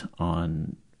midnight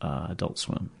on Adult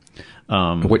Swim.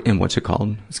 And what's it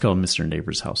called? It's called Mr.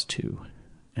 Neighbor's House 2.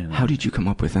 And, how did you come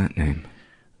up with that name?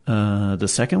 The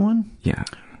second one? Yeah.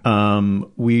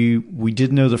 We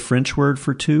did know the French word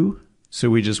for two, so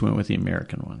we just went with the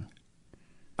American one.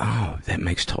 Oh, that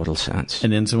makes total sense.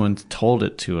 And then someone told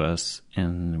it to us,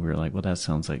 and we were like, well, that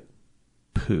sounds like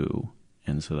poo.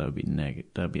 And so that would be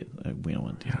negative. We don't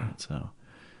want to do that. So,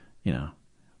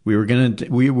 we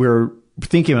were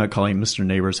thinking about calling Mr.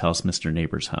 Neighbor's House Mr.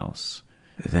 Neighbor's House.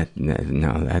 That's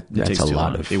a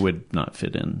lot of. It would not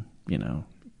fit in,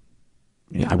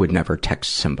 I would never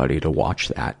text somebody to watch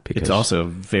that because it's also a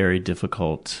very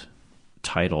difficult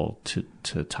title to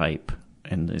type,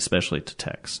 and especially to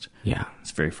text. Yeah,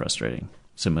 it's very frustrating.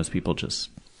 So most people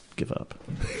just give up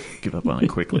on it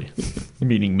quickly,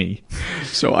 meaning me.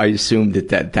 So I assumed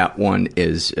that one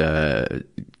is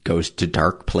goes to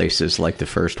dark places like the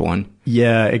first one.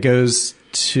 Yeah, it goes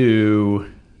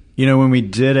to, when we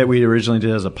did it, we originally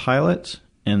did it as a pilot,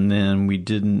 and then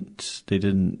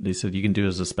they said you can do it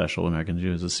as a special, we're not going to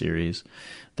do it as a series.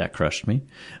 That crushed me.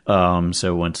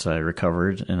 So once I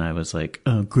recovered and I was like,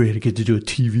 oh great, I get to do a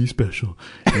TV special.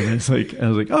 And I was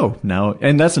like, oh, now,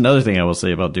 and that's another thing I will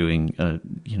say about doing,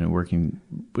 working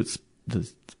with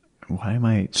why am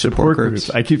I support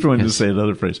groups? I keep wanting to say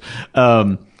another phrase,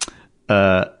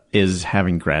 is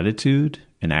having gratitude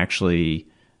and actually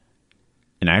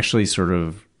sort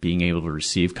of being able to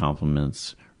receive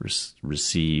compliments,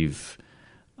 receive,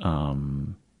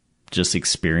 just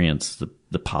experience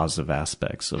the positive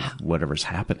aspects of whatever's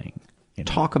happening.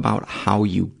 Talk about how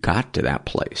you got to that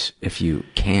place, if you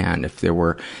can, if there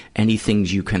were any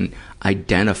things you can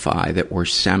identify that were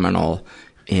seminal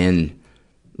in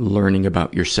learning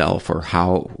about yourself, or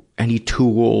how any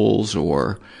tools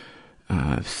or,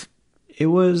 it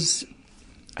was,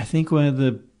 I think one of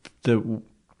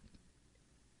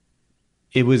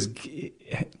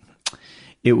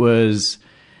it was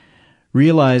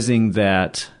realizing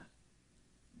that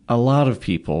a lot of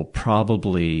people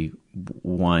probably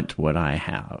want what I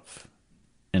have.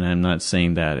 And I'm not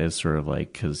saying that as sort of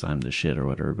like because I'm the shit or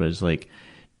whatever, but it's like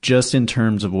just in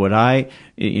terms of what I,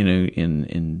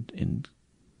 in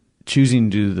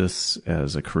choosing to do this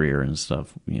as a career and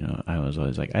stuff, I was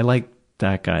always like, I like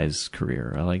that guy's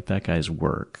career. I like that guy's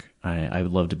work. I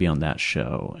would love to be on that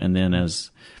show. And then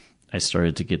as I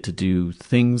started to get to do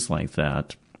things like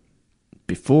that,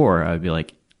 before I would be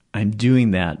like, I'm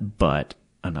doing that, but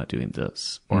I'm not doing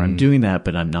this, or I'm doing that,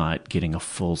 but I'm not getting a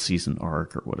full season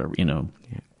arc or whatever,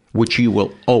 Which you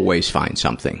will always find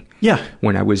something. Yeah.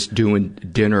 When I was doing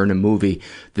dinner and a movie,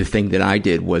 the thing that I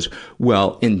did was,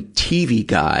 in TV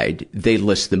Guide, they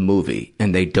list the movie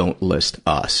and they don't list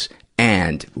us.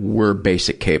 And we're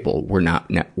basic cable. We're not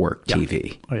network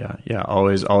TV. Oh yeah. Yeah.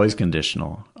 Always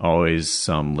conditional. Always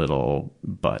some little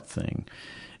but thing.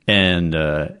 And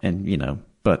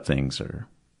but things are,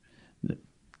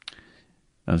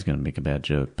 I was going to make a bad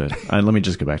joke, but let me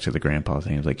just go back to the grandpa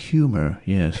thing. It was like humor.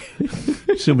 Yes.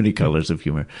 So many colors of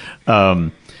humor.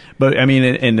 But I mean,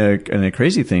 and the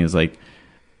crazy thing is like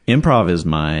improv is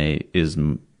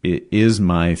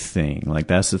my thing. Like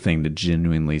that's the thing that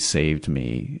genuinely saved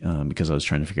me, because I was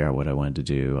trying to figure out what I wanted to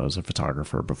do. I was a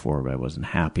photographer before, but I wasn't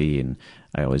happy, and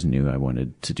I always knew I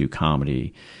wanted to do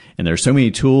comedy. And there are so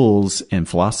many tools and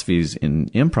philosophies in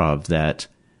improv that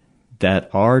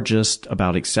are just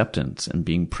about acceptance and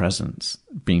being present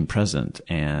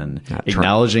and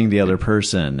acknowledging the other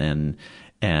person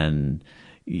and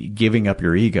giving up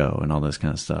your ego and all this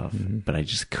kind of stuff. Mm-hmm. But I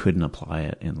just couldn't apply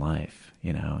it in life,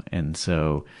 And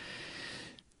so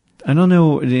I don't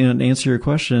know, to answer your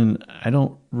question, I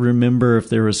don't remember if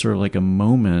there was sort of like a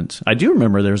moment. I do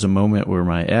remember there was a moment where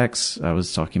my ex, I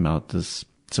was talking about this,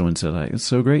 someone said, like, it's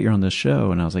so great you're on this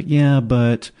show. And I was like, yeah,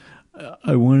 but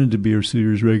I wanted to be a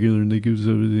series regular and they give us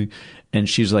everything. And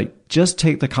she's like, just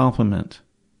take the compliment.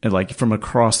 And like from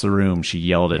across the room, she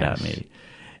yelled it at me.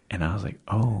 And I was like,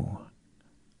 oh,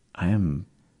 I'm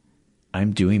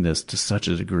doing this to such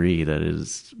a degree that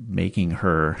is making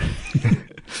her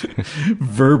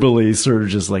verbally sort of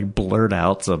just like blurt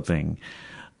out something.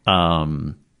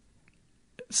 So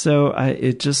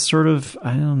it just sort of,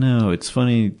 I don't know. It's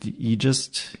funny. You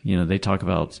just, they talk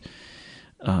about,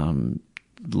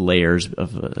 layers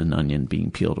of an onion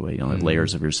being peeled away, like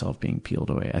layers of yourself being peeled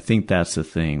away. I think that's the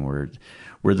thing where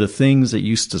the things that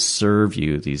used to serve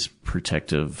you, these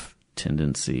protective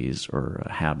tendencies or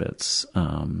habits,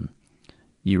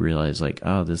 you realize like,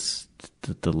 oh,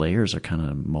 the layers are kind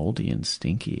of moldy and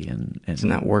stinky, and it's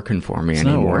not working for me it's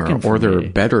anymore. Not working for there me. are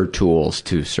better tools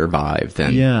to survive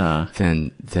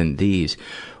than these.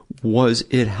 Was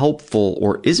it helpful,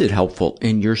 or is it helpful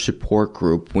in your support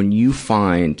group when you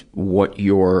find what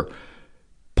your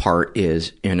part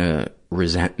is in a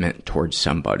resentment towards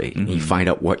somebody? Mm-hmm. You find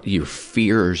out what your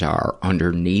fears are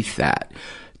underneath that.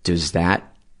 Does that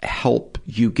help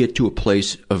you get to a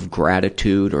place of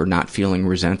gratitude or not feeling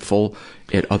resentful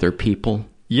at other people?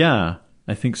 Yeah,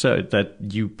 I think so. That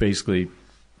you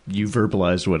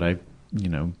verbalized what I,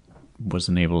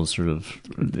 wasn't able to sort of...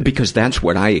 Because that's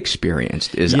what I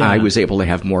experienced, is I was able to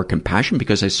have more compassion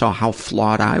because I saw how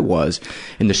flawed I was.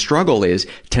 And the struggle is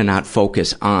to not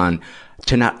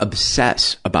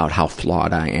obsess about how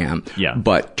flawed I am,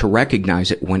 but to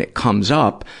recognize it when it comes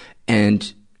up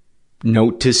and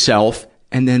note to self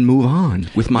and then move on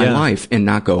with my life and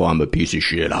not go, I'm a piece of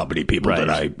shit. How many people did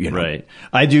I, Right.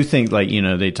 I do think, like,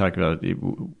 they talk about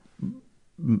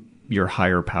your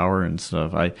higher power and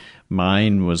stuff.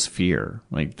 Mine was fear.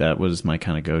 Like, that was my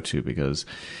kind of go-to, because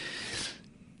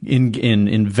in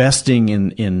investing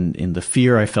in the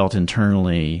fear I felt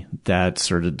internally, that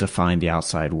sort of defined the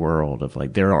outside world of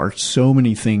like, there are so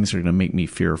many things that are going to make me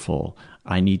fearful.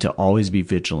 I need to always be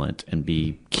vigilant and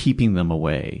be keeping them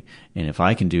away. And if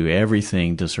I can do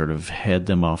everything to sort of head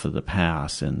them off of the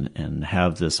path and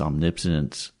have this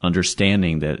omnipotent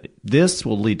understanding that this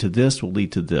will lead to this will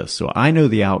lead to this. So I know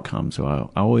the outcome. So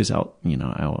I always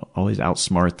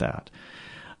outsmart that.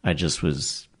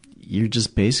 You're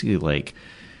just basically like,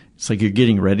 it's like you're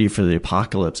getting ready for the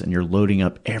apocalypse and you're loading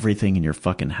up everything in your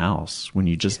fucking house when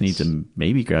you just need to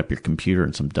maybe grab your computer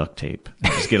and some duct tape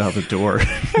and just get out the door.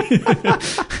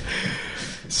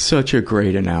 Such a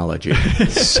great analogy.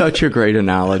 Such a great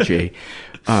analogy.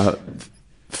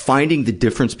 Finding the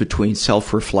difference between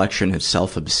self-reflection and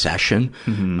self-obsession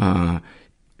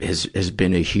has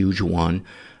been a huge one.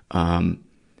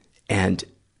 And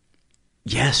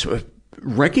yes,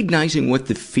 recognizing what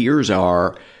the fears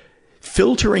are,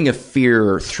 filtering a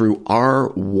fear through our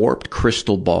warped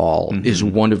crystal ball is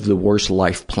one of the worst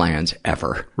life plans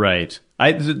ever. Right.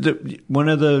 One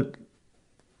of the,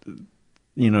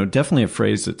 definitely a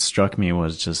phrase that struck me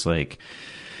was just like,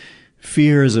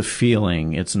 fear is a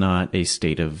feeling. It's not a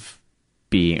state of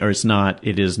being, or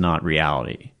it is not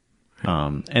reality.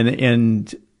 I'm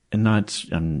not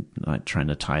trying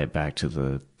to tie it back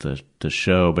to the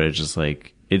show, but it's just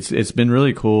like, it's been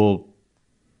really cool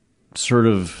sort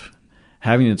of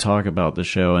having to talk about the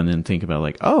show and then think about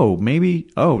like,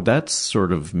 that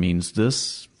sort of means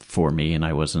this for me and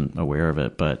I wasn't aware of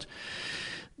it. But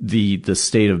the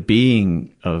state of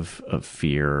being of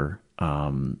fear,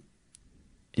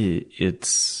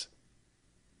 it's,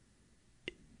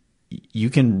 you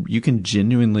can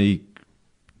genuinely,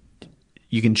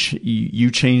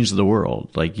 you change the world.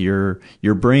 Like your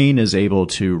brain is able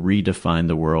to redefine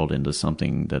the world into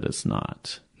something that it's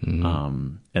not.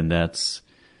 And that's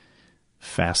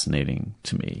fascinating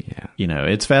to me. Yeah.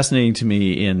 It's fascinating to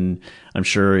me I'm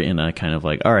sure in a kind of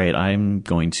like, all right, I'm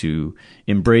going to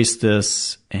embrace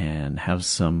this and have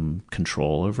some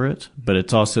control over it. But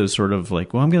it's also sort of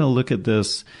like, well, I'm going to look at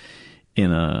this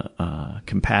in a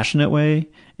compassionate way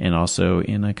and also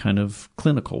in a kind of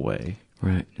clinical way.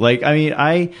 Right. Like, I mean,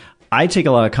 I take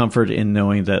a lot of comfort in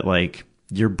knowing that like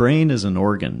your brain is an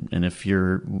organ. And if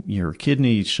your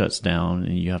kidney shuts down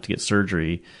and you have to get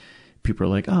surgery, people are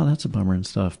like, oh, that's a bummer and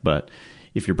stuff. But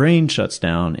if your brain shuts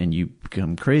down and you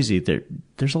become crazy,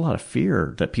 there's a lot of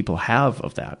fear that people have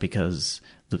of that because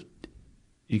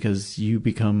you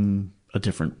become a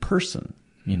different person,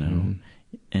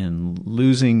 and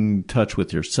losing touch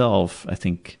with yourself, I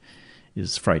think,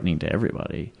 is frightening to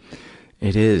everybody.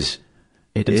 It is.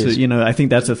 It is. I think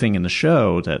that's the thing in the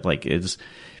show that like is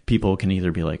people can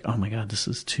either be like, oh my God, this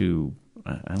is too,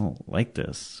 I don't like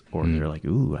this, or they're like,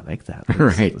 ooh, I like that.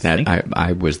 Let's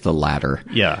I was the latter.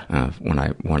 Yeah. When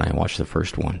I watched the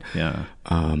first one. Yeah.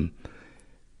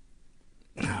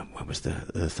 What was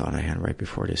the thought I had right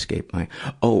before it escaped my?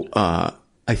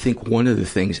 I think one of the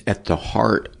things at the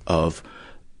heart of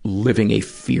living a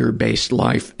fear-based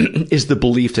life is the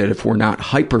belief that if we're not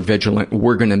hyper-vigilant,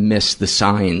 we're going to miss the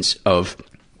signs of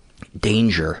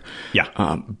danger.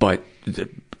 Yeah. But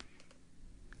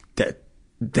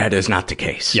that is not the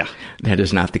case. Yeah. That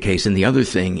is not the case. And the other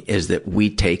thing is that we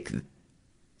take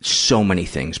so many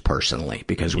things personally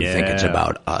because we think it's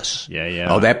about us. Yeah.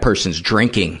 Oh, that person's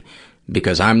drinking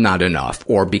because I'm not enough,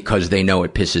 or because they know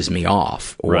it pisses me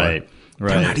off. Or right.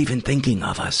 They're not even thinking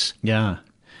of us. Yeah.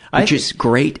 Which is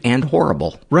great and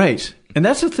horrible. Right. And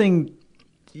that's the thing,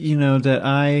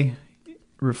 that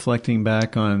reflecting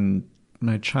back on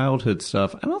my childhood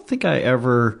stuff, I don't think I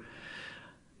never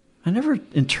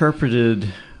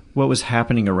interpreted what was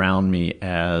happening around me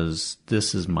as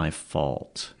this is my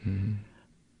fault. Mm-hmm.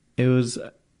 It was,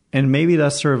 and maybe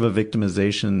that's sort of a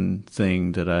victimization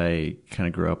thing that I kind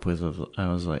of grew up with.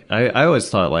 I was like, I always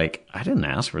thought like, I didn't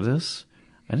ask for this.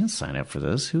 I didn't sign up for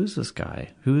this. Who is this guy?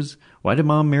 Why did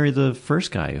mom marry the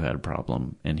first guy who had a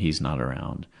problem and he's not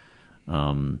around?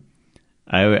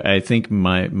 I think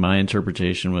my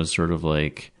interpretation was sort of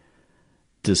like,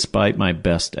 despite my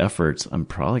best efforts, I'm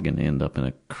probably going to end up in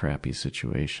a crappy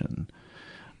situation.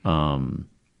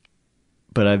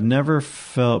 But I've never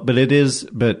felt,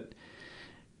 but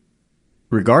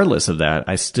regardless of that,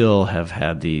 I still have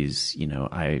had these,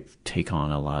 I take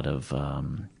on a lot of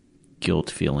guilt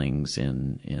feelings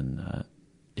in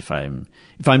if I'm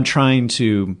trying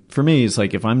to, for me, it's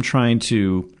like if I'm trying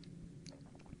to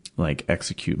like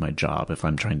execute my job, if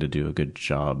I'm trying to do a good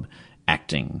job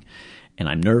acting, and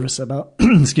I'm nervous about,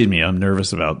 I'm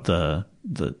nervous about the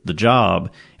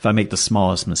job. If I make the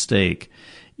smallest mistake,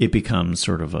 it becomes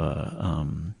sort of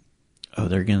a,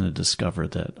 they're going to discover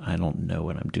that I don't know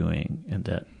what I'm doing, and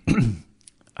that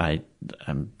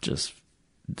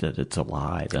that it's a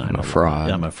lie, that I'm a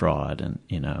fraud. I'm a fraud, and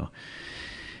and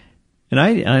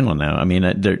I don't know. I mean,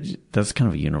 that's kind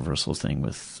of a universal thing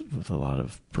with a lot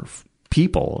of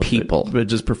people, but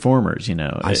just performers,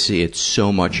 I see it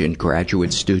so much in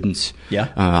graduate students.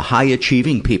 Yeah. High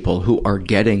achieving people who are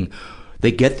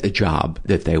they get the job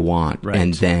that they want. Right.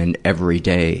 And then every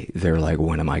day they're like,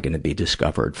 when am I going to be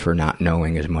discovered for not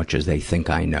knowing as much as they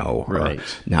think I know, or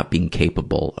not being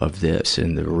capable of this?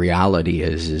 And the reality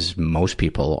is most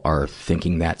people are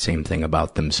thinking that same thing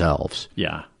about themselves.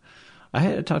 Yeah. I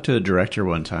had to talk to a director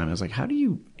one time. I was like, how do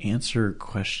you answer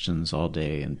questions all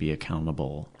day and be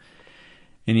accountable?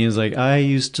 And he was like, I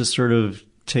used to sort of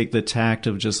take the tact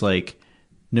of just like,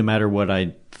 no matter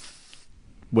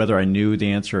whether I knew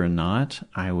the answer or not,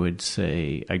 I would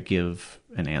say, I'd give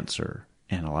an answer.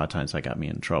 And a lot of times that got me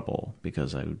in trouble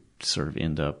because I would sort of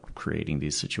end up creating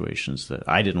these situations that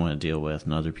I didn't want to deal with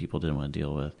and other people didn't want to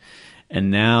deal with.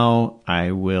 And now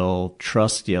I will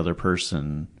trust the other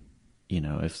person,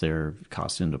 if they're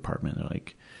costume department, they're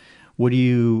like, do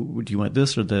you want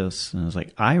this or this? And I was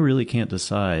like, I really can't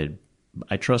decide.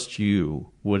 I trust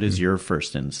you. What is your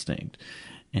first instinct?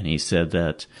 And he said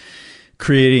that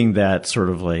creating that sort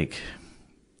of like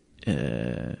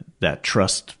that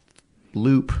trust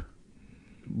loop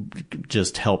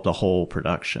just helped the whole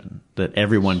production, that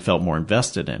everyone felt more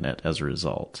invested in it as a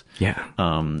result. Yeah.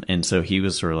 And so he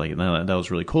was sort of like, that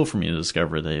was really cool for me to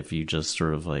discover that if you just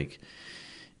sort of like,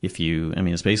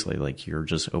 it's basically like you're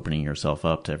just opening yourself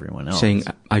up to everyone else. Saying,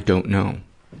 I don't know.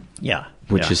 Yeah.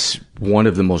 Which is one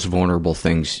of the most vulnerable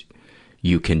things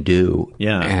you can do.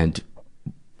 Yeah. And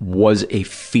was a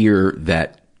fear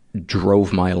that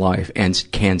drove my life and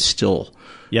can still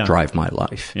drive my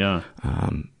life. Yeah.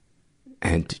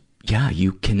 And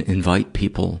you can invite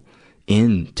people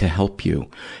in to help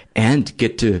you and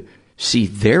get to see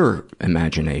their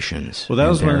imaginations. Well, that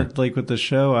was like with the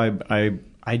show,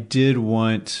 I did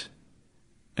want,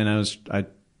 and I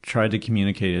tried to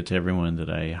communicate it to everyone that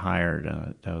I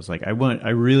hired. I was like, I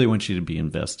really want you to be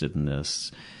invested in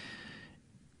this,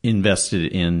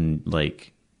 invested in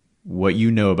like what you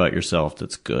know about yourself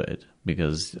that's good,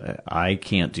 because I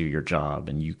can't do your job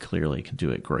and you clearly can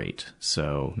do it great.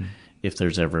 So if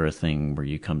there's ever a thing where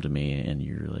you come to me and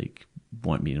you're like,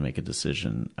 want me to make a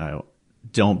decision,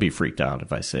 don't be freaked out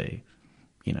if I say,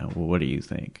 well, what do you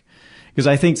think? Because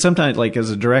I think sometimes, like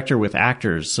as a director with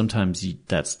actors, sometimes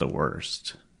that's the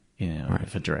worst.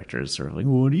 If a director is sort of like,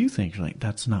 well, what do you think? You're like,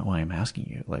 that's not why I'm asking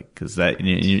you. Like, because that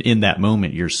in that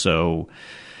moment, you're so,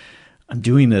 I'm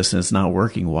doing this and it's not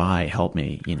working. Why? Help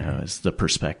me. It's the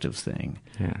perspective thing.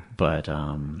 Yeah. But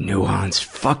nuance,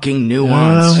 fucking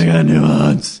nuance. Oh my God,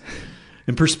 nuance.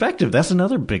 And perspective. That's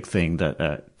another big thing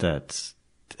that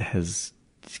has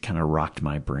kind of rocked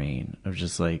my brain. Of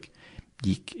just like,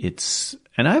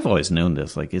 and I've always known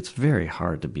this. Like, it's very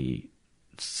hard to be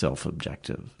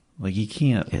self-objective. Like you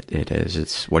can't. It is.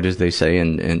 It's what did they say?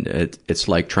 And it's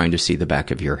like trying to see the back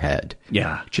of your head.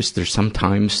 Yeah. Just there's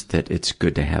sometimes that it's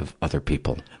good to have other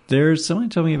people. There's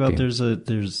someone told me about there's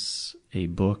a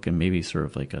book and maybe sort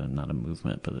of like not a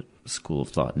movement but a school of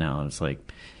thought now. It's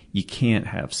like you can't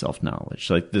have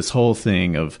self-knowledge. Like this whole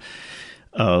thing of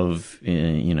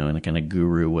in a kind of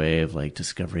guru way of like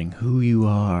discovering who you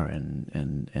are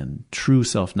and true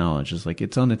self-knowledge is like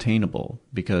it's unattainable,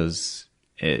 because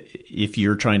if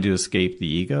you're trying to escape the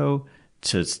ego,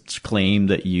 to claim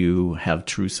that you have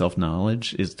true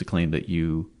self-knowledge is to claim that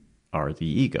you are the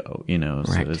ego, you know,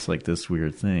 so Right. it's like this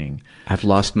weird thing. I've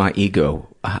lost my ego.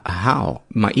 How?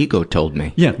 My ego told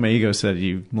me. Yeah, my ego said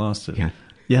you lost it.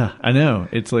 Yeah, I know.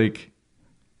 It's like,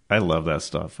 I love that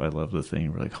stuff. I love the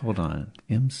thing. We're like, hold on,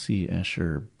 MC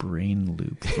Escher brain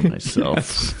loop for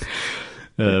myself.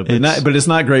 But it's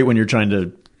not great when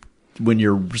when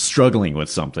you're struggling with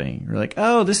something. You're like,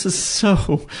 oh, this is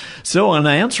so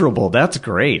unanswerable. That's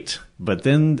great. But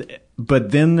then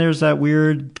there's that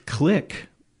weird click.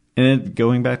 And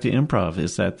going back to improv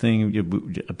is that thing,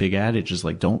 a big adage is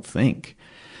like, don't think.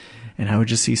 And I would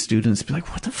just see students be like,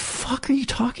 what the fuck are you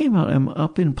talking about? I'm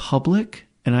up in public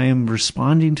and I am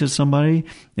responding to somebody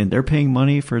and they're paying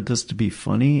money for this to be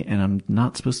funny and I'm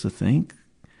not supposed to think?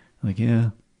 Like,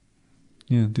 yeah,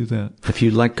 do that. If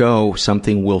you let go,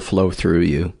 something will flow through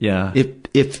you. Yeah.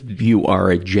 If you are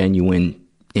a genuine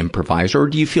improviser, or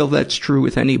do you feel that's true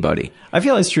with anybody? I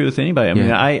feel it's true with anybody. I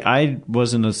mean, I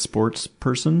wasn't a sports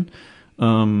person,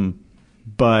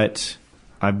 but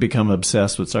I've become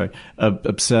obsessed with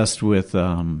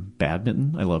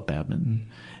badminton. I love badminton.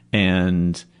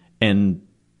 And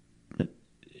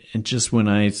just when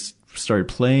I started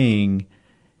playing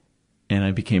and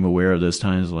I became aware of those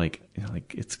times, like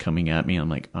it's coming at me, I'm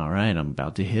like, all right, I'm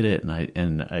about to hit it.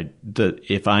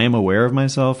 If I am aware of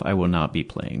myself, I will not be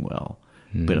playing well.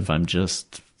 But if I'm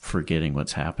just forgetting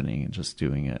what's happening and just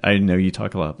doing it, I know you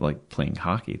talk a lot like playing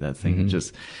hockey, that thing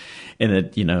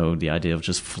the idea of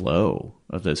just flow,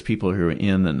 of those people who are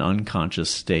in an unconscious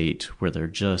state where they're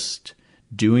just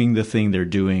doing the thing they're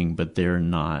doing, but they're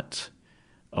not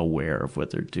aware of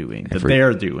what they're doing, that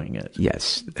they're doing it.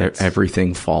 Yes.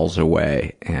 Everything falls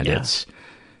away. And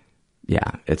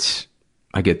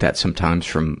I get that sometimes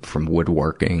from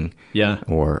woodworking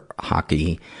or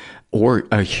hockey. Or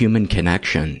a human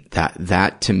connection,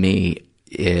 that to me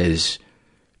is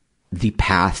the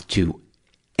path to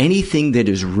anything that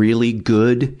is really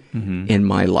good in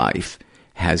my life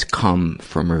has come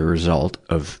from a result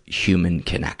of human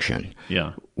connection.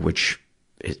 Yeah. Which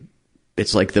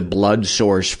it's like the blood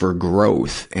source for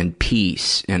growth and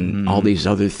peace and all these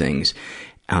other things.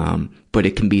 But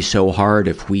it can be so hard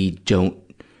if we don't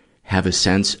have a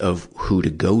sense of who to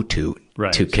go to.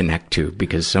 Right. To connect to,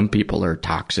 because some people are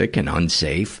toxic and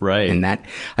unsafe. Right. And that,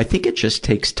 I think it just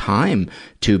takes time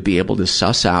to be able to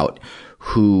suss out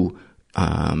who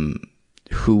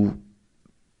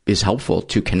is helpful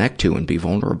to connect to and be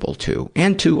vulnerable to,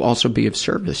 and to also be of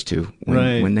service to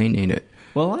when they need it.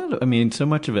 Well, so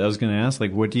much of it, I was going to ask,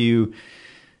 like,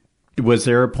 was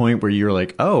there a point where you were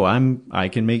like, oh, I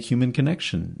can make human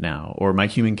connection now, or my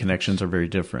human connections are very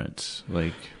different?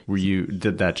 Like,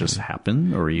 did that just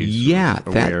happen, or were you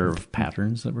aware of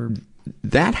patterns that were?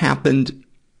 That happened,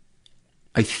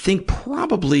 I think,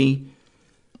 probably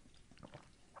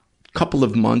a couple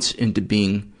of months into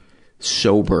being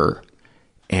sober,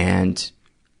 and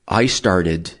I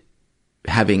started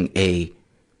having an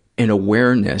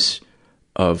awareness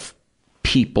of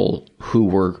people who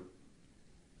were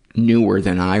newer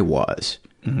than I was,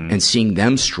 and seeing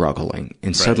them struggling,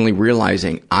 and suddenly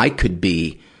realizing I could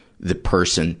be the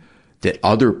person that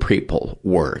other people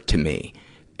were to me.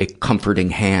 A comforting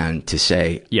hand to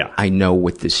say, I know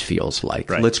what this feels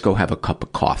like. Right. Let's go have a cup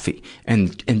of coffee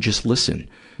and just listen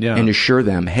and assure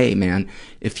them, hey man,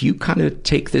 if you kind of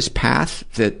take this path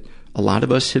that a lot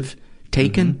of us have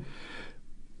taken,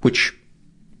 which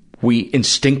we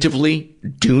instinctively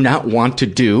do not want to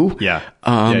do.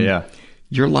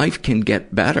 Your life can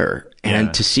get better.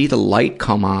 And to see the light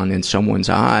come on in someone's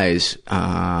eyes,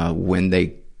 when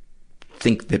they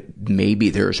think that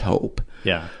maybe there's hope.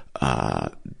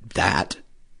 That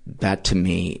to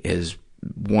me is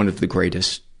one of the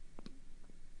greatest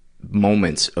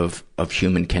moments of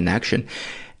human connection.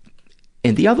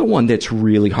 And the other one that's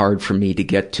really hard for me to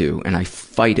get to, and I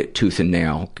fight it tooth and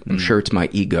nail, I'm sure it's my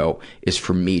ego, is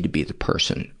for me to be the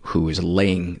person who is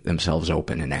laying themselves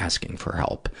open and asking for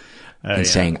help and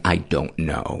saying, I don't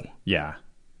know. Yeah.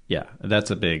 That's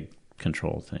a big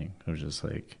control thing. I was just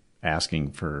like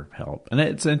asking for help. And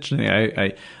it's interesting.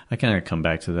 I kind of come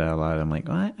back to that a lot. I'm like,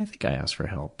 well, I think I asked for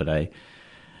help, but I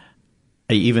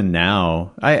even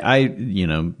now,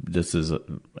 this is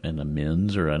an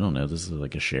amends, or I don't know, this is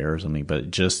like a share or something,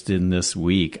 but just in this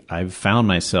week, I've found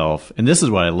myself, and this is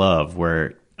what I love,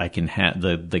 where I can have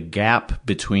the gap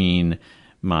between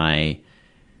my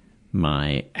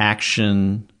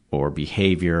action or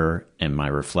behavior and my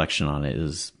reflection on it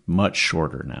is much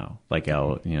shorter now. Like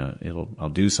I'll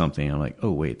do something, I'm like,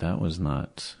 oh wait, that was a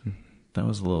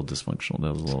little dysfunctional.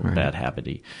 That was a little bad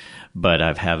habity. But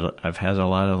I've had a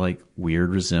lot of like weird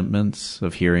resentments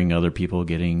of hearing other people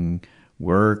getting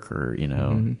work or, you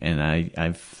know, and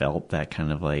I felt that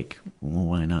kind of like, well,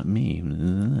 why not me?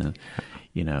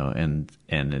 You know, and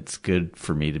it's good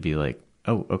for me to be like,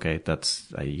 oh, okay,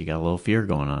 you got a little fear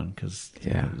going on because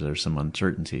there's some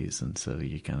uncertainties. And so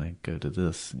you kind of go to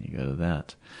this and you go to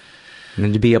that. And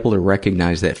then to be able to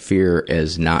recognize that fear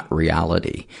as not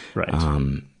reality,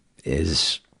 right.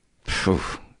 It's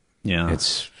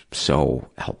so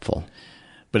helpful.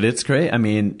 But it's great. I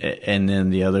mean, and then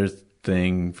the other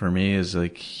thing for me is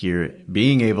like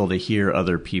being able to hear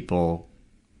other people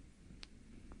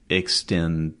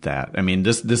extend that. I mean,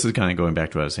 this is kind of going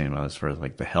back to what I was saying about as far as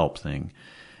like the help thing,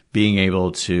 being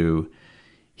able to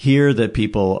hear that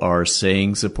people are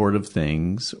saying supportive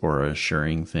things or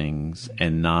assuring things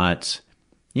and not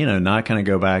kind of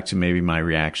go back to maybe my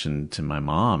reaction to my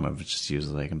mom of just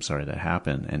usually like, I'm sorry that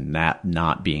happened, and that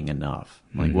not being enough.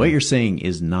 Like what you're saying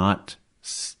is not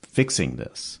fixing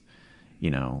this. You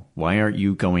know, why aren't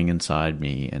you going inside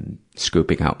me and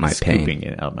scooping out my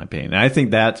pain? And I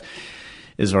think that,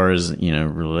 as far as, you know,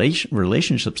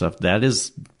 relationship stuff, that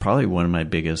is probably one of my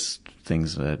biggest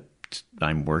things that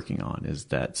I'm working on, is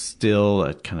that still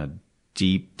a kind of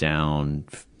deep down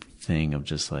thing of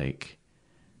just like,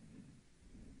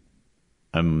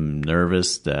 I'm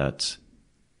nervous that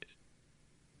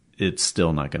it's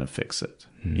still not going to fix it,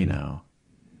 you know?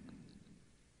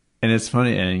 And it's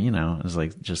funny, and, you know, it's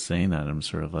like just saying that, I'm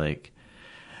sort of like,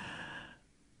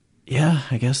 yeah,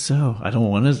 I guess so. I don't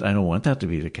want that to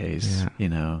be the case. Yeah. You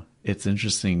know, it's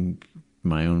interesting.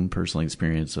 My own personal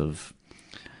experience of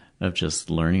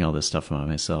just learning all this stuff about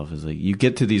myself is like, you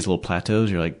get to these little plateaus.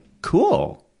 You're like,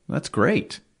 cool, that's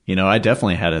great. You know, I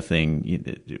definitely had a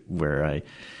thing where I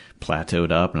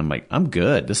plateaued up and I'm like, I'm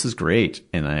good. This is great.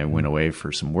 And I went away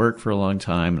for some work for a long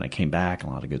time and I came back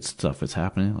and a lot of good stuff was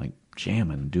happening. Like,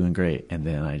 jamming, doing great. And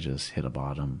then I just hit a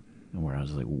bottom where I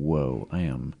was like, whoa, I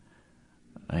am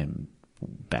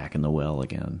back in the well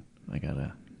again. I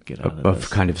gotta get out of this.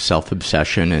 Kind of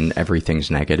self-obsession and everything's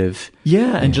negative.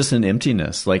 Yeah, and just an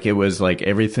emptiness. Like it was like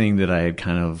everything that I had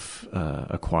kind of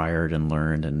acquired and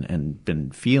learned and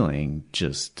been feeling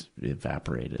just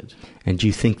evaporated. And do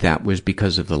you think that was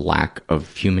because of the lack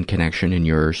of human connection in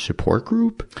your support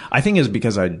group? I think it's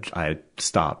because I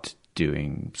stopped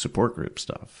doing support group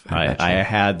stuff. I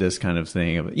had this kind of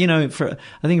thing of, you know,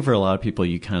 I think for a lot of people,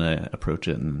 you kind of approach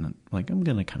it and like, I'm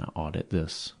going to kind of audit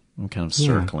this. I'm kind of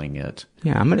circling it.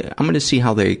 Yeah. I'm going to see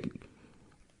how I'm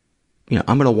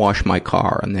going to wash my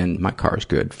car and then my car is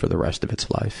good for the rest of its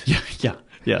life.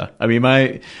 Yeah. I mean,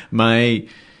 my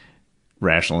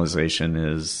rationalization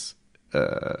is,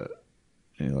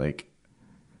 like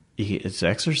it's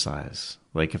exercise.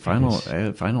 Like if I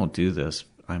don't do this,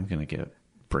 I'm going to get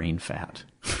brain fat.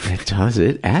 It does.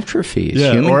 It atrophies.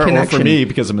 Yeah, Human or connection. For me,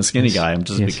 because I'm a skinny guy, I'm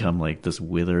just become like this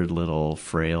withered little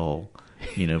frail,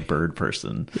 you know, bird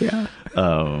person. Yeah.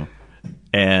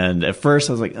 And at first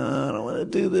I was like, oh, I don't want to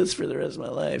do this for the rest of my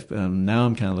life. But now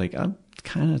I'm kind of like, I'm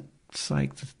kind of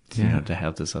psyched, you know, to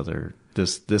have this other,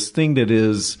 this thing that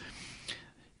is,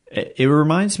 it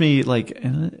reminds me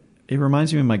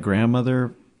of my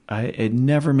grandmother. It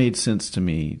never made sense to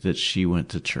me that she went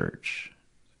to church.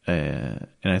 And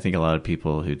I think a lot of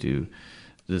people who do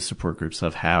the support group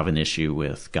stuff have an issue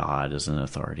with God as an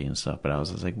authority and stuff. But I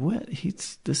was like, what?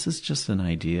 This is just an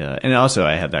idea. And also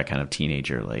I had that kind of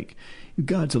teenager, like,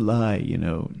 God's a lie, you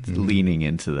know, leaning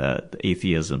into that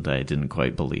atheism that I didn't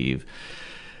quite believe.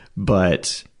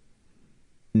 But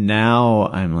now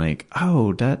I'm like,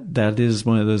 oh, that is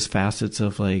one of those facets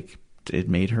of like, it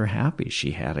made her happy.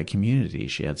 She had a community.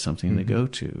 She had something to go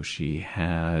to. She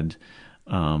had,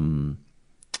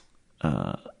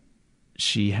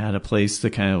 she had a place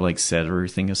to kind of like set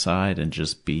everything aside and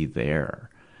just be there.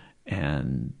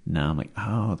 And now I'm like,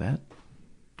 oh,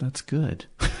 that's good.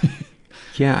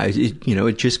 Yeah.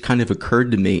 It just kind of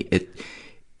occurred to me,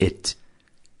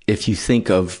 if you think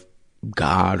of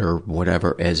God or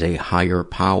whatever as a higher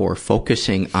power,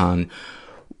 focusing on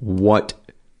what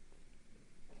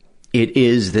it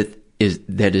is that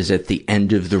is at the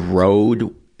end of the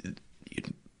road,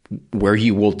 where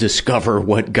you will discover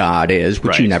what God is,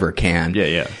 which you never can.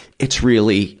 Yeah. It's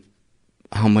really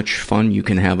how much fun you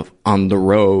can have on the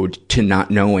road to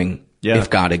not knowing if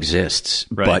God exists,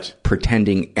 but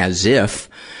pretending as if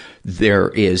there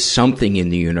is something in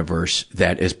the universe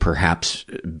that is perhaps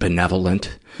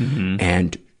benevolent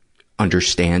and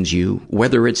understands you,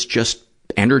 whether it's just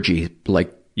energy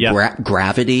like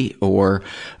gravity or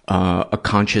a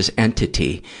conscious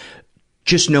entity.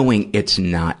 Just knowing it's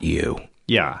not you.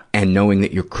 Yeah. And knowing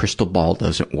that your crystal ball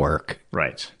doesn't work.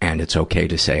 Right. And it's okay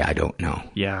to say, I don't know.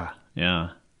 Yeah.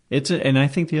 And I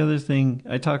think the other thing,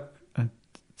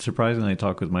 surprisingly, I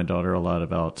talk with my daughter a lot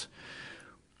about,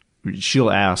 she'll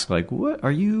ask, like, what,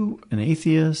 are you an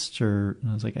atheist? And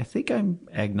I was like, I think I'm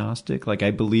agnostic. Like,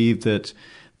 I believe that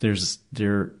there's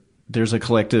a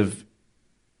collective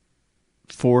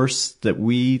force that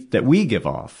we give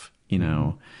off, you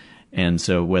know. And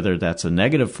so whether that's a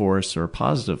negative force or a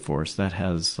positive force, that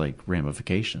has like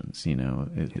ramifications, you know.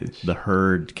 The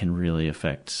herd can really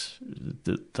affect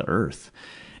the earth.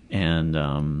 And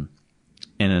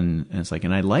it's like,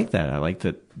 and I like that. I like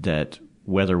that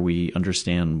whether we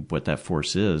understand what that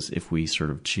force is, if we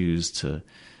sort of choose to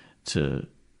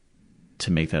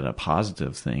make that a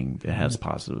positive thing, it has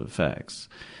positive effects.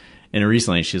 And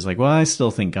recently she's like, well, I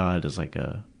still think God is like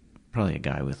probably a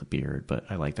guy with a beard, but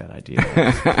I like that idea.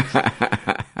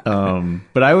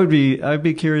 But I'd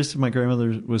be curious if my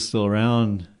grandmother was still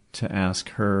around to ask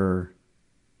her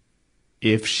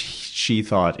if she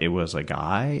thought it was a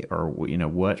guy, or, you know,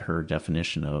 what her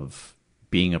definition of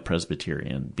being a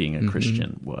Presbyterian, being a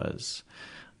Christian was.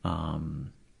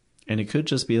 And it could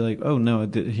just be like, oh no,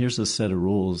 here's a set of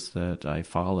rules that I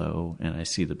follow and I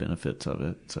see the benefits of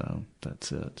it. So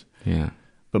that's it. Yeah.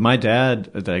 But my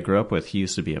dad that I grew up with, he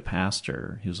used to be a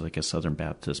pastor. He was like a Southern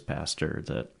Baptist pastor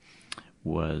that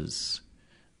was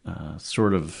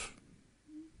sort of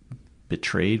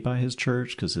betrayed by his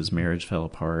church because his marriage fell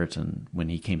apart. And when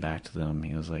he came back to them,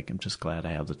 he was like, I'm just glad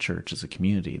I have the church as a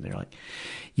community. They're like,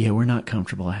 yeah, we're not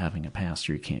comfortable having a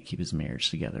pastor who can't keep his marriage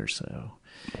together. So,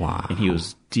 wow. And he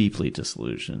was deeply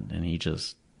disillusioned. And he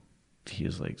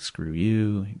was like, screw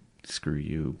you,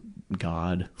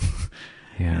 God.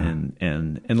 Yeah.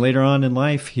 And later on in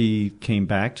life, he came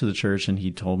back to the church and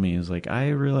he told me, he was like,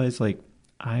 I realized like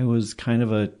I was kind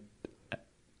of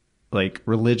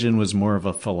religion was more of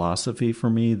a philosophy for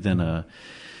me than a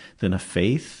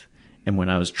faith. And when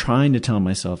I was trying to tell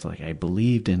myself, like, I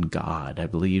believed in God, I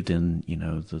believed in, you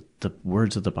know, the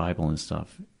words of the Bible and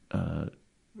stuff,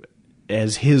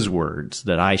 as his words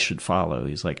that I should follow.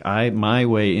 He's like, my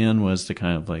way in was to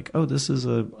kind of like, oh, this is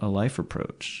a life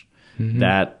approach. Mm-hmm.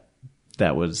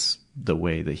 That was the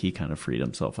way that he kind of freed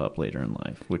himself up later in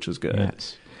life, which is good.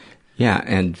 Yes. Yeah.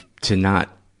 And to not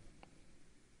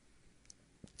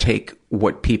take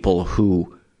what people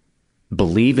who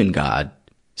believe in God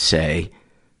say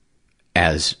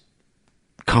as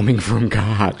coming from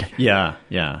God. Yeah.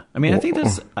 Yeah. I mean, I think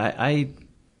that's,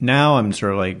 now I'm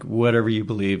sort of like, whatever you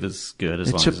believe is good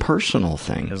as long as it's a personal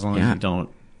thing. As long as you don't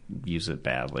use it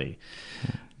badly.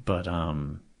 Yeah. But,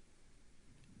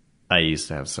 I used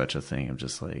to have such a thing of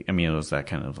just like, I mean, it was that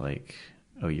kind of like,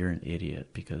 oh, you're an idiot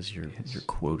because you're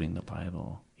quoting the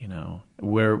Bible, you know.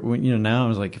 Now I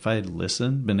was like, if I had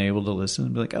been able to listen,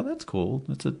 I'd be like, oh, that's cool.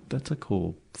 That's a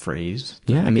cool phrase.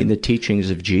 Yeah, I mean, the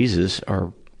teachings of Jesus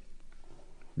are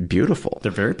beautiful. They're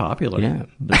very popular. Yeah,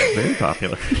 they're very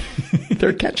popular.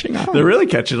 They're catching on. They're really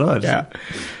catching on. Yeah,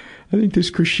 I think this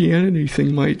Christianity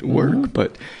thing might work,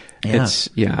 but. Yeah.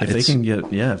 If they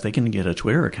can get a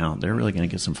Twitter account, they're really going to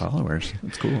get some followers.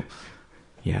 That's cool.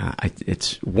 Yeah.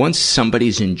 It's once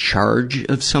somebody's in charge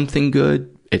of something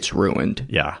good, it's ruined.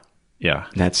 Yeah. Yeah.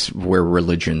 That's where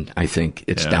religion, I think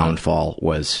its downfall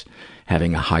was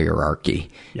having a hierarchy.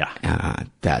 Yeah.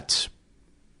 That's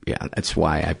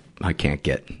why I can't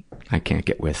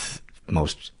get with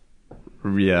most.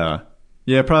 Yeah.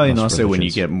 Yeah, probably not so when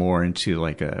you get more into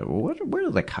like what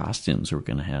are the costumes we're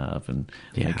going to have and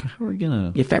like, how are we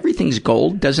going to... If everything's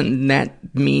gold, doesn't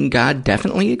that mean God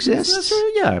definitely exists?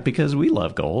 Yeah, because we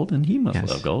love gold and he must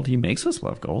love gold. He makes us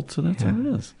love gold, so that's how it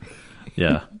is.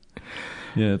 Yeah.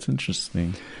 Yeah, it's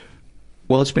interesting.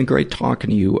 Well, it's been great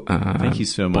talking to you. Thank you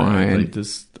so much. Brian.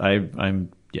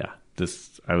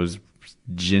 I was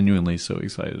genuinely so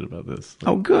excited about this.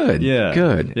 Oh, good. Yeah.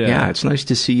 Good. Yeah. It's nice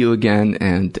to see you again.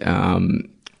 And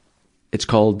it's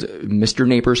called Mr.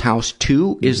 Neighbor's House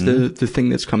 2 is the thing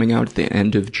that's coming out at the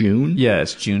end of June. Yeah,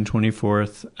 it's June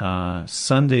 24th,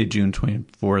 Sunday, June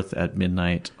 24th at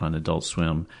midnight on Adult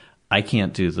Swim. I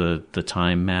can't do the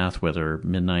time math, whether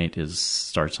midnight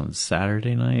starts on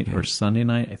Saturday night or Sunday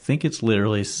night. I think it's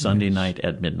literally Sunday night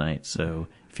at midnight. So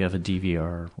if you have a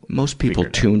DVR. Most people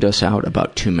tuned us out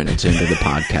about 2 minutes into the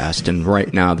podcast, and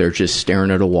right now they're just staring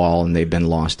at a wall and they've been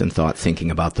lost in thought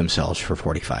thinking about themselves for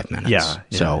 45 minutes. Yeah.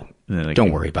 So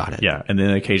don't worry about it. Yeah. And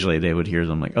then occasionally they would hear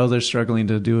them like, oh, they're struggling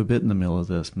to do a bit in the middle of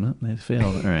this. No, they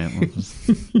failed. All right.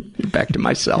 Back to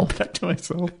myself. Thanks,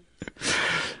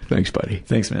 buddy.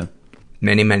 Thanks, man.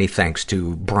 Many, many thanks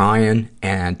to Brian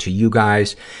and to you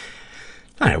guys.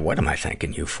 What am I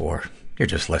thanking you for? You're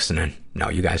just listening. No,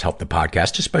 you guys help the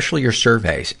podcast, especially your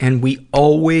surveys. And we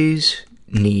always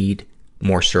need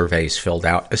more surveys filled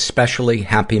out, especially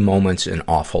happy moments and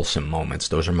awfulsome moments.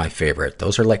 Those are my favorite.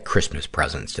 Those are like Christmas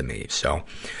presents to me. So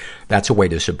that's a way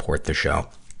to support the show.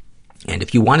 And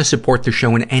if you want to support the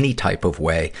show in any type of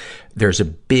way, there's a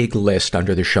big list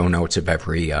under the show notes of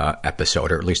every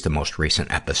episode, or at least the most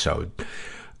recent episode.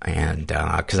 And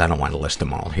because I don't want to list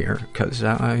them all here, because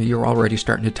you're already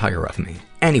starting to tire of me.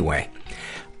 Anyway,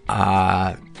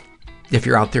 if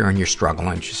you're out there and you're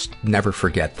struggling, just never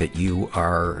forget that you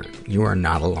are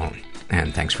not alone.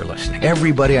 And thanks for listening.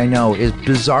 Everybody I know is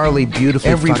bizarrely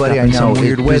beautifully fucked up in some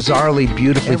weird way. Bizarrely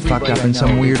beautifully fucked up in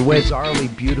some weird way.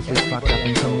 Bizarrely beautifully fucked up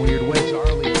in some weird way.